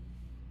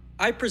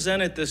 I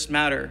presented this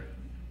matter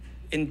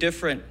in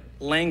different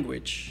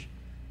language,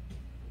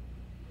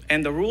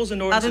 and the rules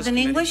and ordinances. Other than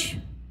English?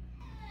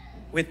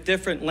 With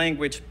different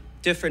language,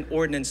 different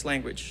ordinance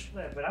language.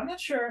 But I'm not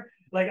sure.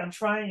 Like, I'm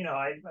trying, you know,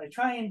 I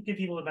try and give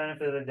people the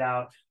benefit of the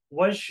doubt.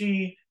 Was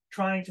she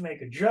trying to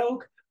make a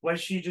joke?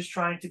 Was she just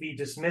trying to be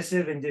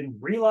dismissive and didn't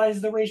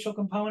realize the racial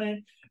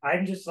component?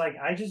 I'm just like,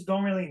 I just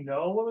don't really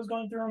know what was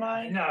going through her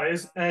mind. No, it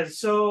was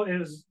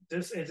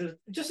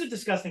just a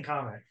disgusting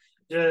comment.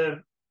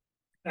 And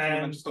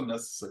just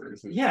unnecessary.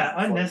 Yeah,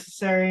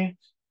 unnecessary.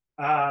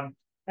 And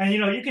you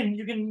know, you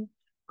can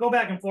go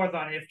back and forth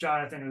on if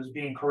Jonathan was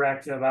being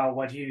correct about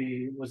what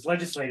he was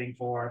legislating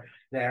for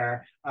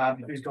there, if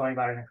he was going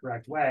about it in a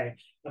correct way.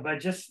 But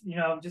just, you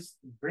know, just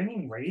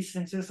bringing race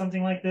into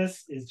something like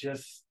this is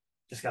just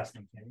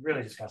disgusting,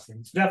 really disgusting.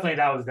 It's that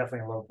was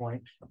definitely a low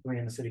point for me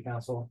in the city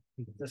council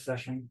this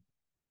session.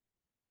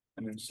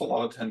 I mean, just a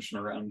lot of tension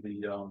around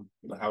the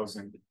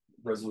housing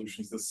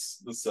resolutions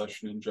this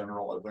session in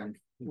general, I think.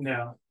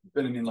 Yeah.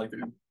 But I mean, like,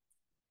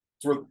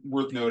 it's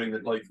worth noting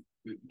that, like,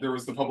 there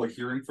was the public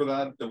hearing for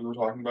that we were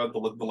talking about,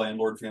 the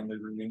landlord family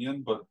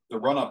reunion, but the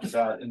run up to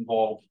that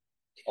involved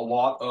a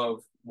lot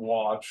of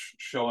WATCH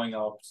showing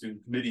up to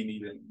committee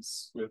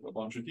meetings with a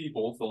bunch of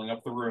people filling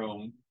up the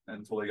room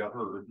until they got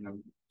heard.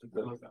 You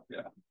know,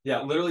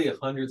 yeah, literally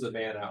hundreds of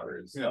man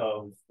hours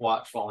of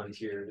WATCH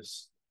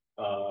volunteers,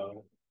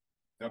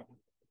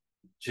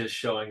 just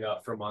showing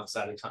up for months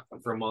at a time,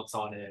 for months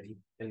on end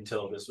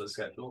until this was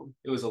scheduled.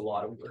 It was a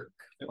lot of work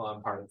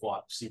on part of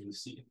WATCH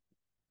CDC.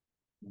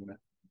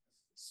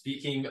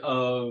 Speaking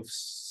of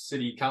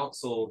city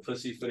council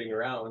pussyfooting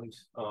around,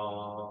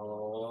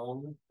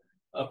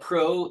 a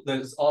pro that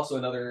is also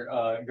another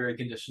very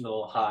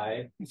conditional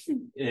high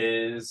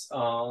is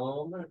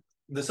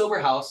the sober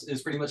house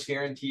is pretty much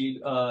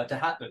guaranteed to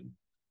happen,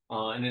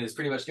 and it is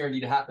pretty much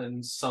guaranteed to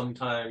happen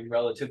sometime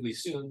relatively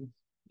soon,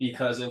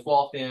 because if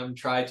Waltham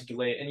tried to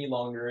delay it any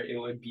longer, it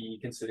would be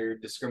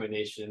considered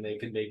discrimination. They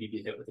could maybe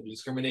be hit with a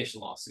discrimination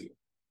lawsuit.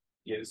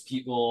 Is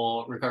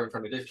people recovered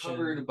from addiction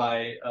covered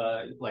by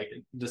like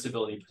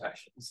disability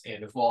protections,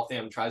 and if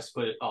Waltham tries to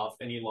put it off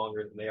any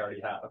longer than they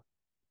already have,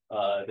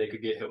 they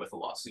could get hit with a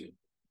lawsuit.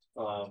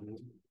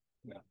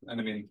 Yeah,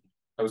 and I mean,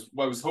 I was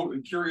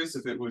curious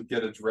if it would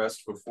get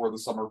addressed before the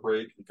summer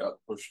break. It got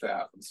pushed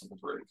after the summer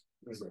break.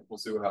 So we'll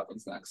see what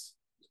happens next.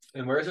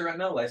 And where is it right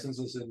now?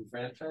 Licenses and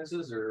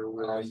franchises, or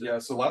where is yeah.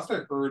 So last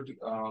I heard,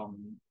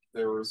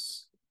 there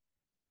was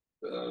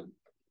the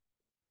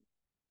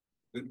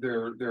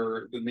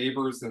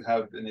neighbors that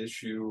have an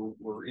issue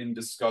were in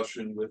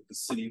discussion with the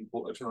city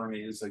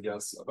attorneys, I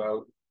guess,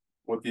 about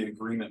what the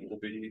agreement will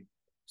be.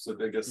 So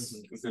I guess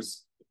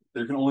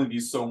there can only be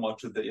so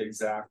much that they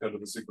exact out of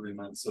this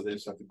agreement, so they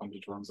just have to come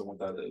to terms on what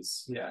that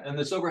is. Yeah, and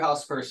the sober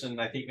house person,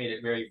 I think, made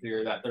it very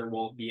clear that there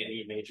won't be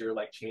any major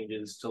like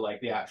changes to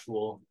like the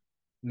actual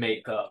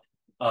makeup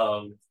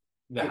of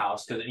the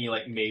house, because any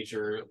like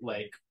major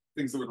like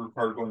things that would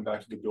require going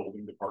back to the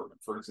building department,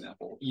 for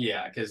example.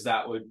 Yeah, because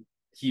that would,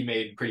 he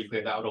made pretty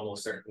clear that would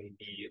almost certainly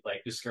be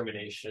like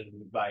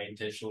discrimination by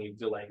intentionally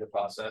delaying the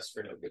process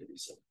for no good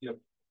reason. Yep.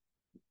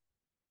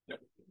 Yeah,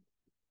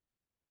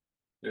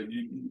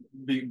 you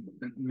be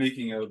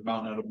making a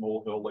mountain out of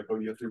molehill, like, oh,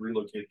 you have to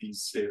relocate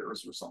these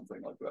stairs or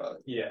something like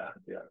that. Yeah.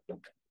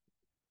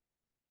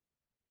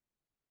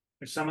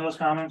 Some of those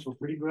comments were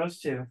pretty gross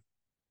too.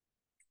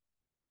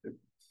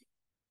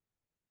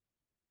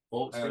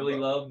 Folks really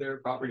love their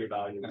property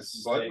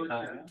values. So I'd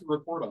like to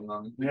report on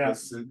them,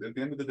 because at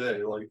the end of the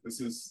day, like,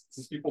 this is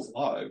people's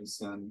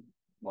lives, and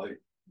like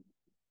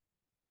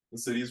the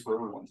city is for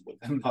everyone to live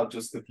in, not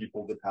just the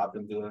people that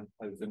happen to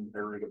have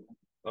inherited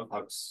a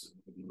house.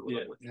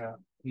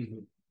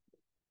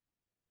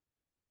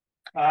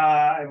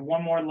 I have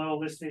one more little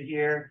listed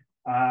here.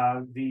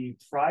 The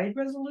Pride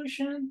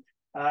resolution.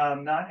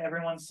 Not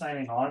everyone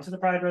signing on to the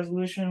Pride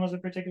resolution was a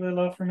particular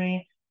low for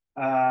me.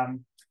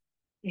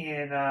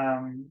 In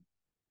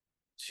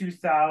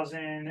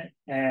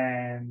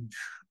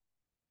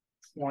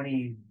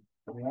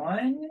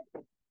 2021,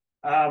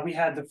 we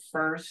had the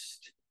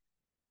first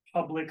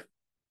public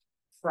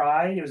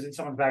Pride. It was in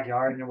someone's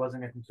backyard, and it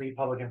wasn't a complete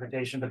public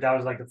invitation, but that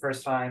was like the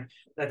first time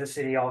that the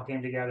city all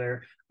came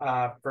together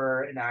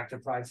for an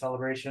active Pride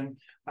celebration.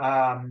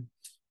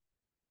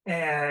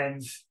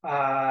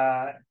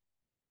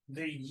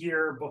 The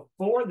year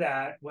before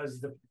that was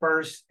the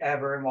first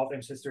ever in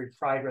Waltham's history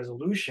Pride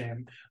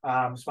resolution,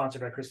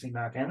 sponsored by Christine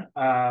Mackin.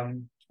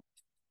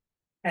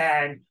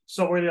 And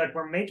so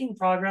we're making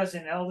progress,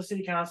 and all the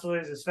city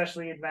councilors,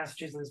 especially in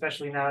Massachusetts,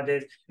 especially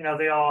nowadays, you know,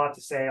 they all have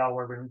to say, oh,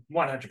 we're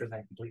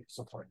 100% complete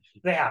support.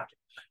 They have to.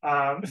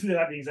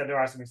 That being said, there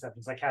are some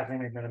exceptions, like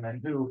Kathleen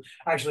McMenimen, who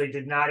actually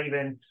did not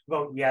even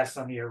vote yes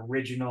on the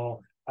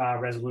original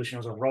resolution. It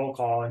was a roll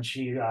call, and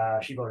she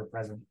voted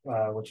present,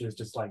 which is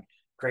just like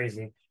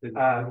crazy.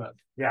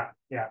 Yeah.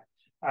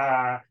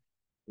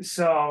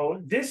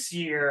 So this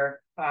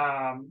year,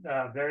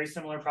 very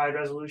similar Pride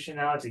resolution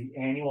now. It's an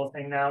annual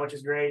thing now, which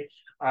is great.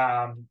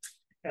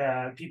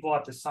 People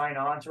have to sign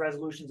on to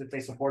resolutions if they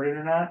support it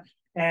or not.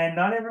 And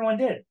not everyone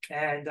did.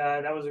 And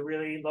that was a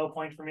really low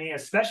point for me,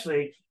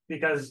 especially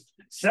because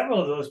several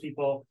of those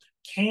people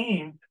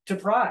came to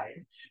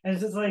Pride. And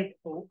it's just like,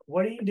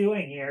 what are you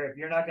doing here if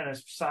you're not going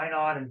to sign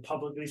on and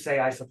publicly say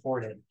I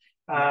support it?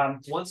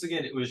 Once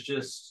again, it was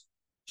just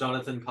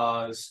Jonathan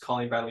Paz,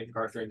 Colleen Bradley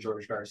MacArthur, and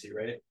George Darcy,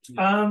 right?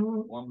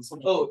 Thomas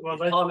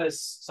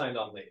signed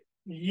on late.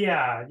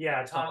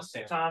 Yeah, Tom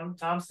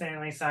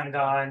Stanley signed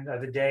on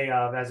the day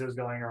of as it was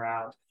going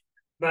around.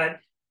 But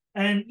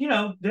and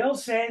they'll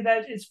say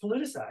that it's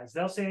politicized.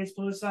 They'll say it's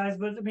politicized,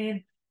 but I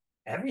mean,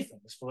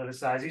 everything is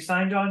politicized. You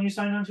signed on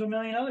to a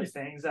million other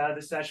things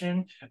this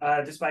session,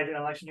 despite an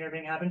election year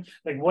being happened.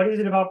 Like, what is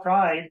it about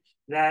Pride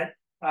that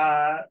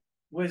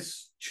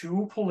was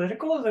too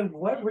political? Like,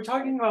 what we're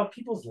talking about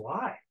people's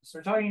lives.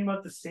 We're talking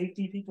about the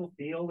safety people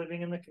feel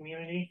living in the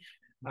community.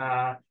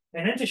 And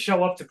then to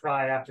show up to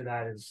Pride after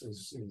that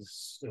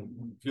is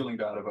feeling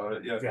bad about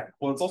it. Yeah.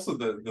 Well, it's also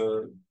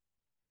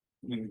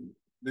I mean,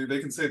 they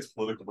can say it's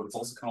political, but it's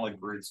also kind of like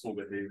grade school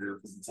behavior,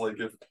 because it's like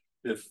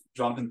if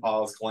Jonathan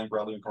Paz, Colleen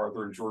Bradley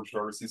MacArthur, and George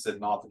Darcy said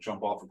not to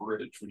jump off a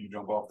bridge, would you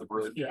jump off the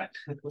bridge? Yeah.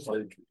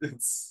 Like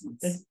it's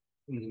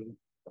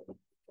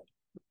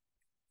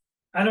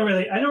I don't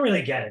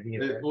really get it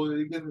either. Well,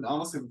 again,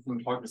 honestly, when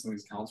talking to some of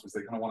these counselors,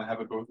 they kind of want to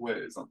have it both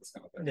ways on this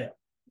kind of thing. Yeah.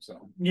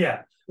 So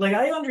yeah, like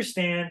I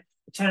understand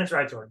the tenants'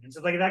 rights ordinance.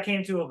 If like that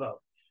came to a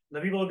vote,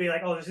 the people would be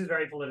like, "Oh, this is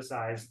very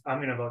politicized. I'm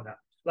going to vote no."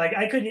 Like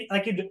I could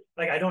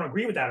like I don't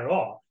agree with that at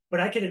all, but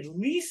I could at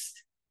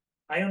least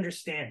I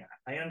understand that.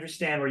 I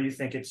understand where you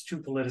think it's too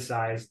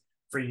politicized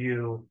for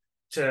you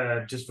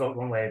to just vote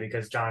one way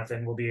because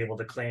Jonathan will be able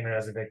to claim it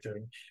as a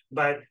victory.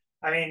 But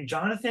I mean,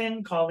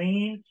 Jonathan,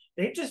 Colleen,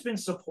 they've just been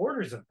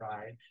supporters of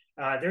Pride.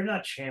 They're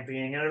not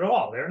championing it at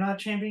all. They're not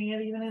championing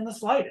it even in the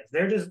slightest.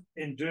 They're just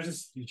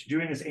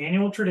doing this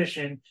annual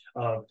tradition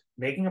of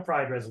making a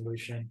Pride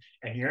resolution,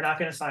 and you're not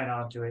going to sign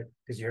on to it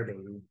because you're a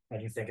baby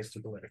and you think it's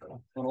too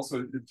political. And also,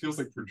 it feels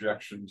like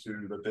projection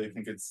too, that they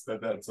think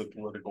that's a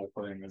political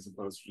thing as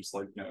opposed to just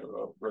like a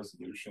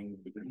resolution.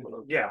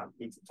 Yeah,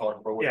 to talk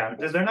about what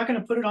because they're not going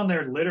to put it on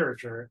their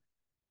literature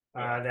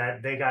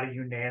that they got a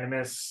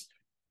unanimous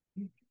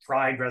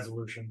Pride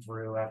resolution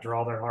through after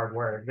all their hard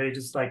work. They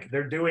just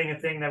they're doing a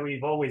thing that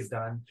we've always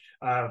done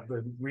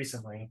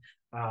recently,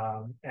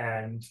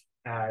 and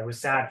it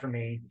was sad for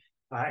me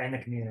and the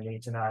community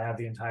to not have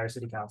the entire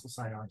city council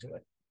sign on to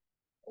it.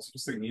 Also,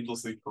 just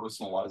needlessly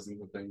personalizing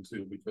the thing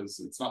too, because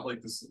it's not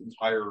like this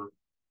entire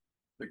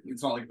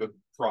it's not like the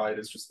Pride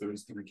is just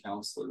those three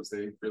councilors.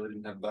 They really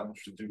didn't have that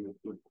much to do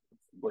with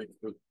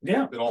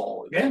at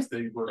all. It's just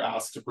they were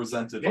asked to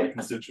present it by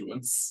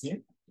constituents. Yeah.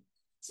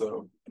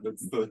 So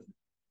that's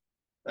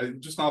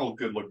just not a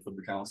good look for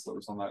the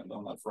councilors on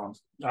that front.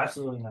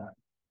 Absolutely not.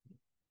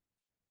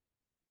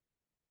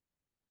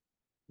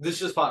 This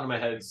just popped in my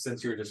head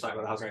since you were just talking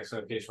about the housing rights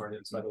notification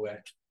ordinance, by the way.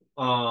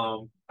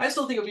 I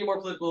still think it would be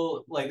more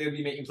political, like they would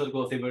be making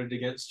political if they voted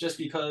against, just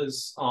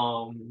because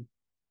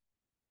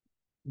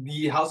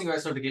the housing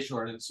rights notification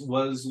ordinance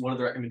was one of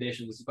the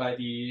recommendations by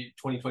the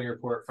 2020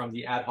 report from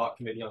the ad hoc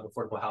committee on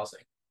affordable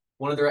housing.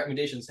 One of the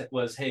recommendations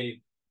was,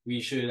 hey, we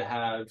should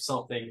have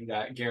something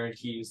that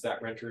guarantees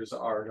that renters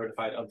are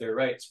notified of their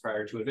rights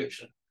prior to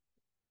eviction.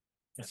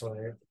 That's what I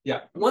heard.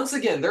 Yeah. Once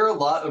again, there are a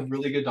lot of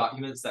really good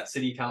documents that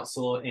city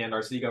council and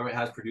our city government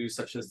has produced,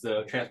 such as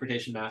the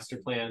Transportation Master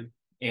Plan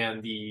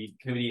and the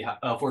Community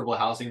Affordable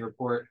Housing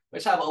Report,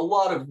 which have a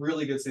lot of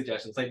really good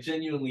suggestions. Like,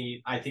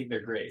 genuinely, I think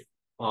they're great.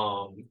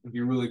 It'd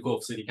be really cool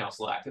if city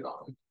council acted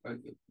on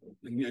them.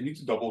 I need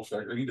to double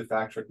check. I need to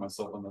fact check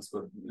myself on this,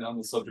 but on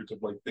the subject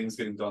of things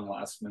getting done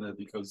last minute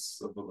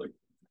because of the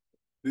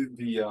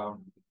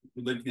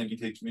related to the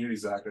MBTA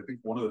Communities Act, I think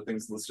one of the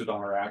things listed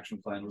on our action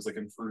plan was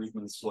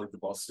improvements to the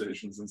bus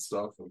stations and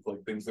stuff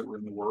of things that were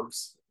in the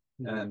works,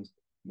 and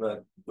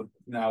that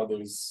now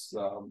those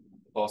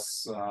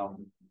bus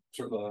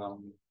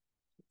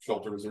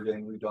shelters are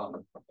getting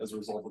redone as a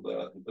result of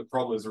that.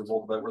 Probably as a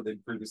result of that, where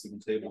they'd previously been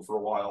tabled for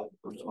a while.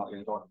 We're just not going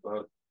to talk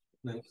about.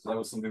 So that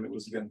was something that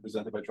was again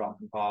presented by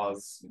Jonathan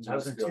Paz. That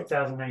was in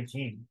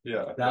 2019.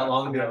 Yeah, that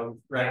long ago,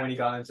 right when he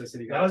got into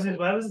city. That was his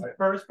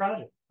first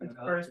project. And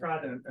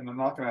I'm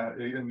not gonna.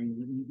 I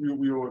mean,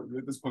 we were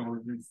at this point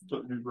we've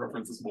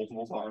referenced this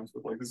multiple times,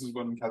 but this is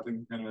when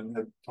Captain McMenimen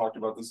had talked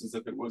about this as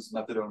if it was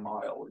methadone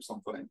mile or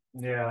something.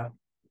 Yeah.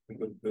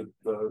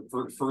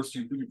 First,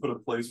 you put a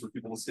place for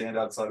people to stand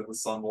outside of the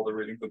sun while they're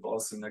waiting for the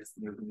bus, and next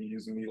thing they're going to be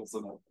using needles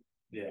in it.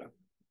 Yeah.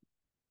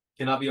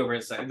 Cannot be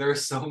overemphasized. There are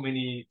so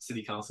many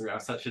city councilors who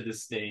have such a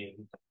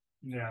disdain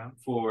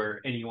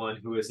for anyone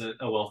who isn't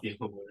a wealthy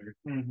homeowner.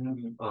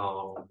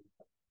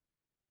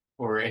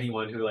 Or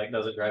anyone who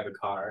doesn't drive a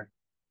car.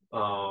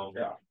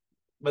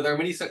 But there are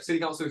many city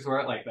councilors who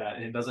aren't like that,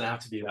 and it doesn't have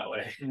to be that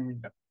way.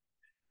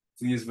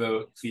 Please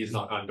vote, please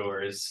knock on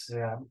doors.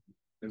 Yeah.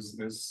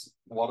 there's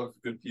a lot of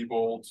good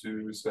people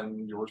to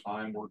spend your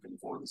time working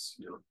for this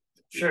year.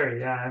 Sure,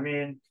 yeah, I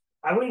mean,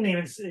 I wouldn't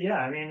even say, yeah,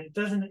 I mean, it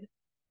doesn't,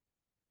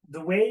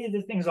 the way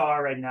that things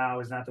are right now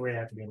is not the way they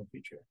have to be in the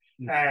future.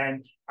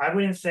 And I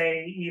wouldn't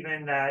say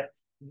even that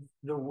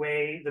the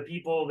way the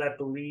people that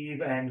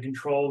believe and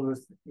control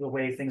the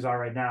way things are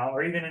right now,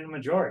 or even in a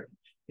majority,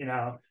 you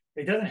know,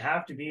 it doesn't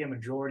have to be a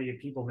majority of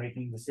people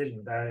making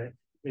decisions about it.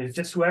 It's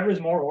just whoever is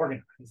more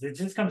organized. It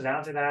just comes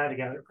down to that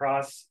again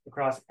across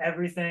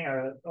everything,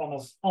 or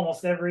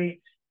almost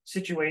every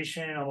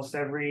situation, almost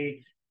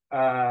every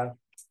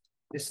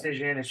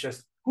decision. It's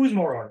just who's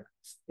more organized.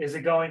 Is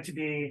it going to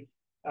be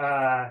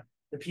the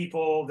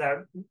people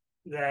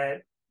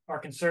that are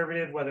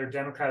conservative, whether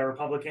Democrat or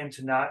Republican,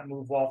 to not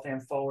move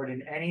Waltham forward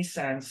in any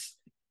sense,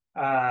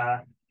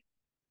 or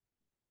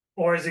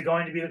is it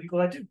going to be the people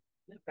that do?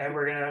 And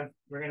we're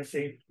gonna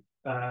see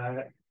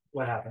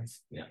what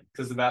happens. Yeah,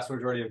 because the vast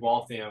majority of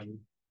Waltham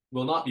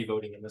will not be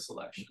voting in this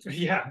election.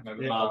 Yeah,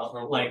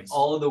 like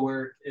all of the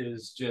work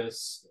is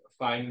just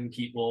finding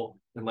people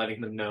and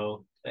letting them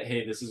know that,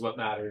 hey, this is what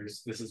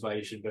matters. This is why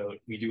you should vote.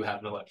 We do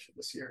have an election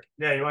this year.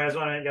 Yeah, you guys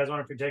want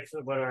to predict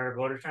what our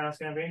voter turnout's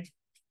going to be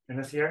in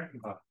this year?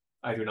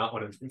 I do not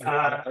want to.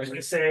 I was going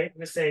to say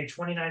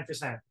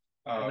 29%,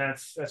 and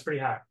that's pretty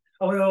high.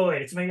 Oh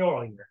wait, it's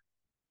mayoral year.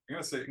 I'm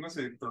gonna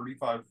say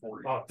 35-40.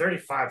 Oh,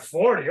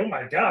 35-40. Oh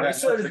my god,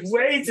 this is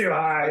way too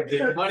high.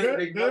 Big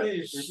money.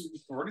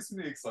 There's already some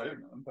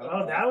excitement.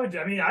 Oh, that would,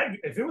 I mean,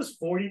 if it was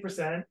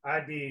 40%,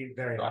 I'd be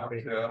very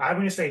happy. Yeah. I'm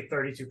gonna say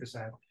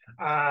 32%.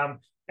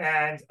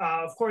 And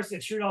of course,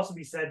 it should also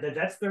be said that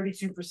that's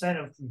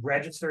 32% of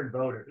registered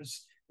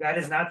voters. That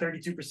is not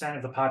 32%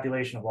 of the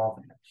population of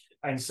Waltham.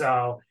 And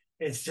so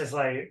it's just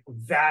like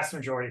vast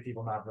majority of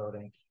people not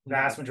voting.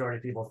 Vast majority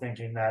of people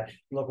thinking that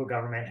local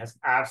government has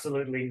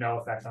absolutely no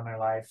effect on their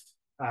life.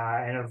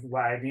 And of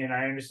why, I mean,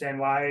 I understand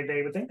why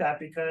they would think that,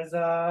 because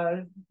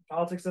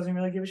politics doesn't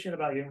really give a shit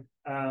about you,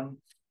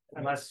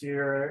 unless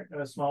you're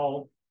a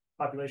small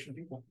population of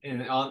people.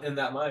 And in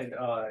that mind,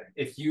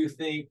 if you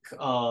think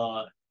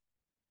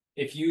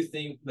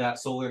that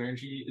solar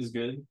energy is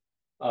good,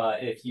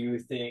 if you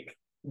think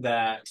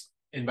that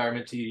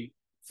environmentally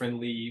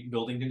friendly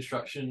building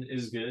construction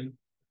is good,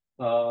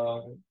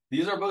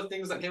 these are both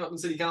things that came up in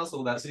city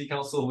council that city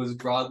council was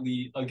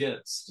broadly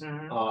against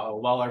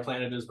while our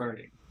planet is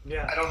burning.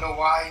 Yeah, I don't know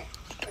why.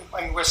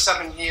 I mean, we're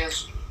 7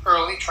 years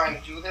early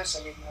trying to do this.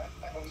 I mean,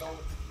 I don't know.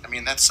 I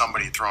mean, that's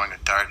somebody throwing a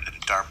dart at a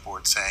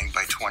dartboard saying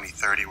by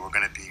 2030 we're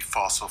going to be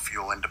fossil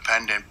fuel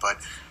independent, but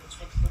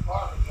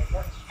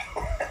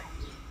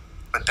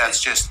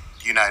that's just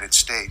the United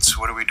States.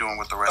 What are we doing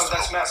with the rest of the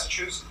world? That's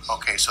Massachusetts.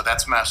 Okay, so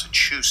that's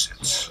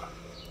Massachusetts.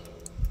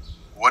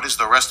 What is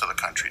the rest of the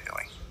country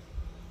doing?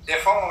 They're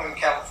following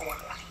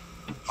California.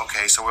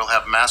 Okay, so we'll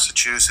have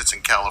Massachusetts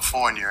and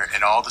California,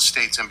 and all the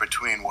states in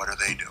between. What are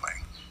they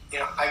doing? You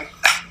know,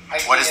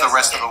 what is the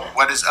rest of the?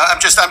 What is? I'm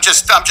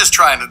just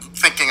trying to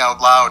thinking out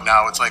loud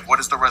now. It's like, what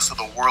is the rest of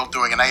the world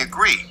doing? And I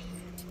agree,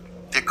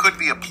 there could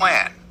be a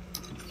plan,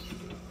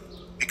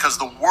 because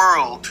the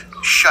world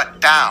shut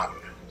down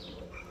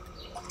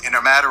in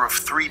a matter of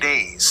 3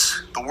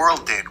 days. The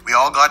world did. We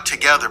all got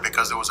together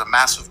because there was a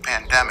massive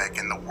pandemic,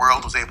 and the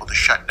world was able to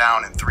shut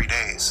down in 3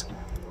 days.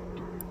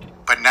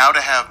 But now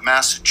to have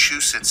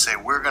Massachusetts say,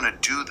 we're going to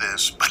do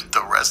this, but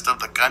the rest of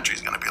the country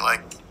is going to be like,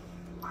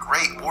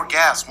 great, more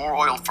gas, more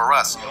oil for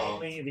us.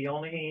 The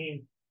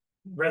only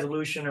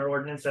resolution or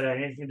ordinance that had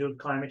anything to do with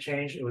climate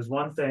change, it was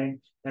one thing,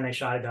 and they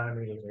shot it down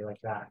immediately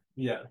like that.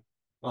 Yeah.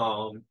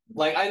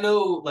 Like, I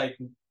know, like,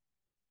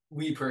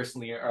 we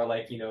personally are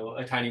like, you know,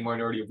 a tiny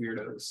minority of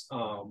weirdos.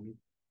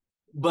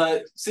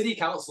 But city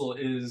council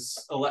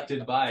is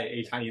elected by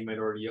a tiny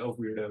minority of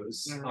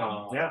weirdos.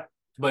 Yeah.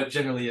 But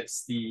generally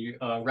it's the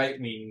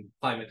right-wing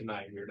climate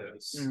denying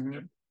weirdos.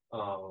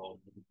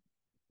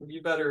 It'd be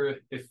better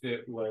if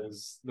it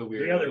was the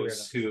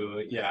weirdos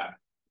who,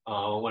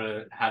 want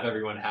to have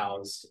everyone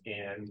housed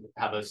and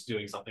have us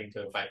doing something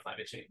to fight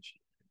climate change.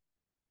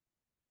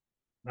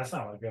 That's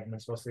not what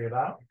government's supposed to be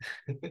about.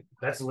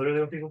 That's literally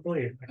what people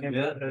believe. I can't.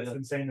 That's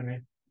insane to me.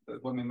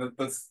 I mean,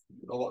 that's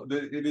a lot.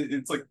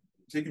 It's like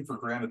taken for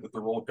granted that the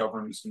role of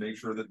government is to make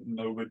sure that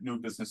no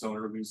business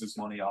owner loses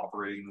money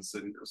operating the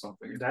city or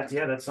something.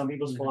 That's some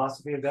people's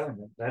philosophy of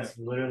government. That's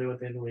literally what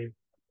they believe.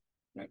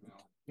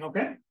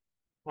 Okay.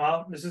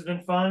 Well, this has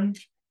been fun.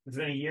 It's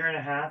been a year and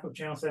a half of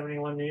Channel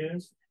 71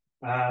 News.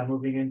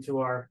 Moving into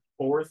our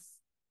 4th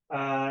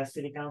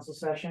city council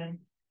session.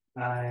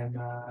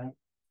 I'm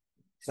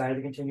excited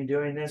to continue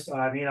doing this.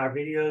 I mean, our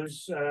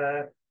videos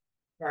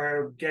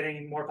are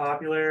getting more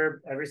popular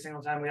every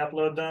single time we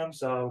upload them,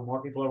 so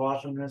more people are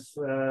watching this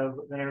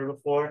than ever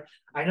before.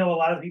 I know a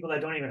lot of people that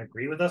don't even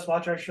agree with us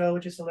watch our show,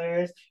 which is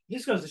hilarious. It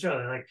just goes to show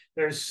that, like,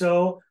 there's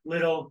so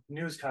little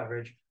news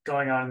coverage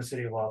going on in the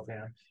city of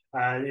Waltham.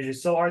 It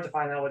is so hard to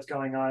find out what's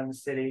going on in the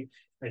city.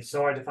 It's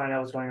so hard to find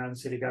out what's going on in the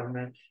city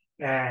government.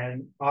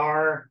 And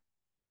our,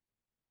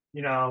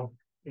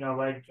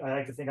 like, I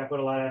like to think I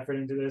put a lot of effort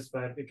into this,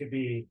 but there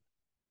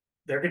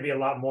could be a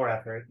lot more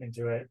effort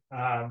into it.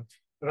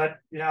 but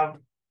you know,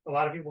 a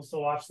lot of people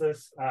still watch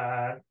this.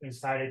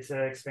 Excited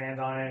to expand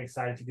on it,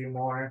 excited to do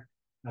more,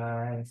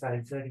 and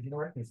excited to continue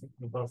working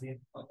with both of you.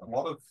 A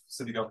lot of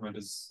city government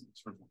is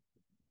sort of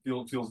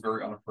feels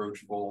very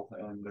unapproachable,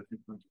 and I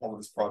think all of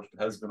this project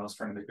has been us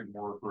trying to make it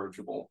more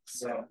approachable.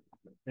 So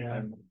yeah.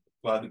 I'm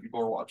glad that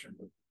people are watching.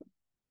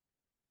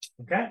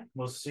 Okay,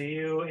 we'll see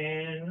you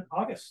in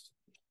August.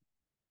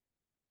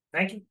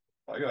 Thank you.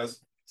 Bye, guys.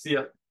 See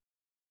ya.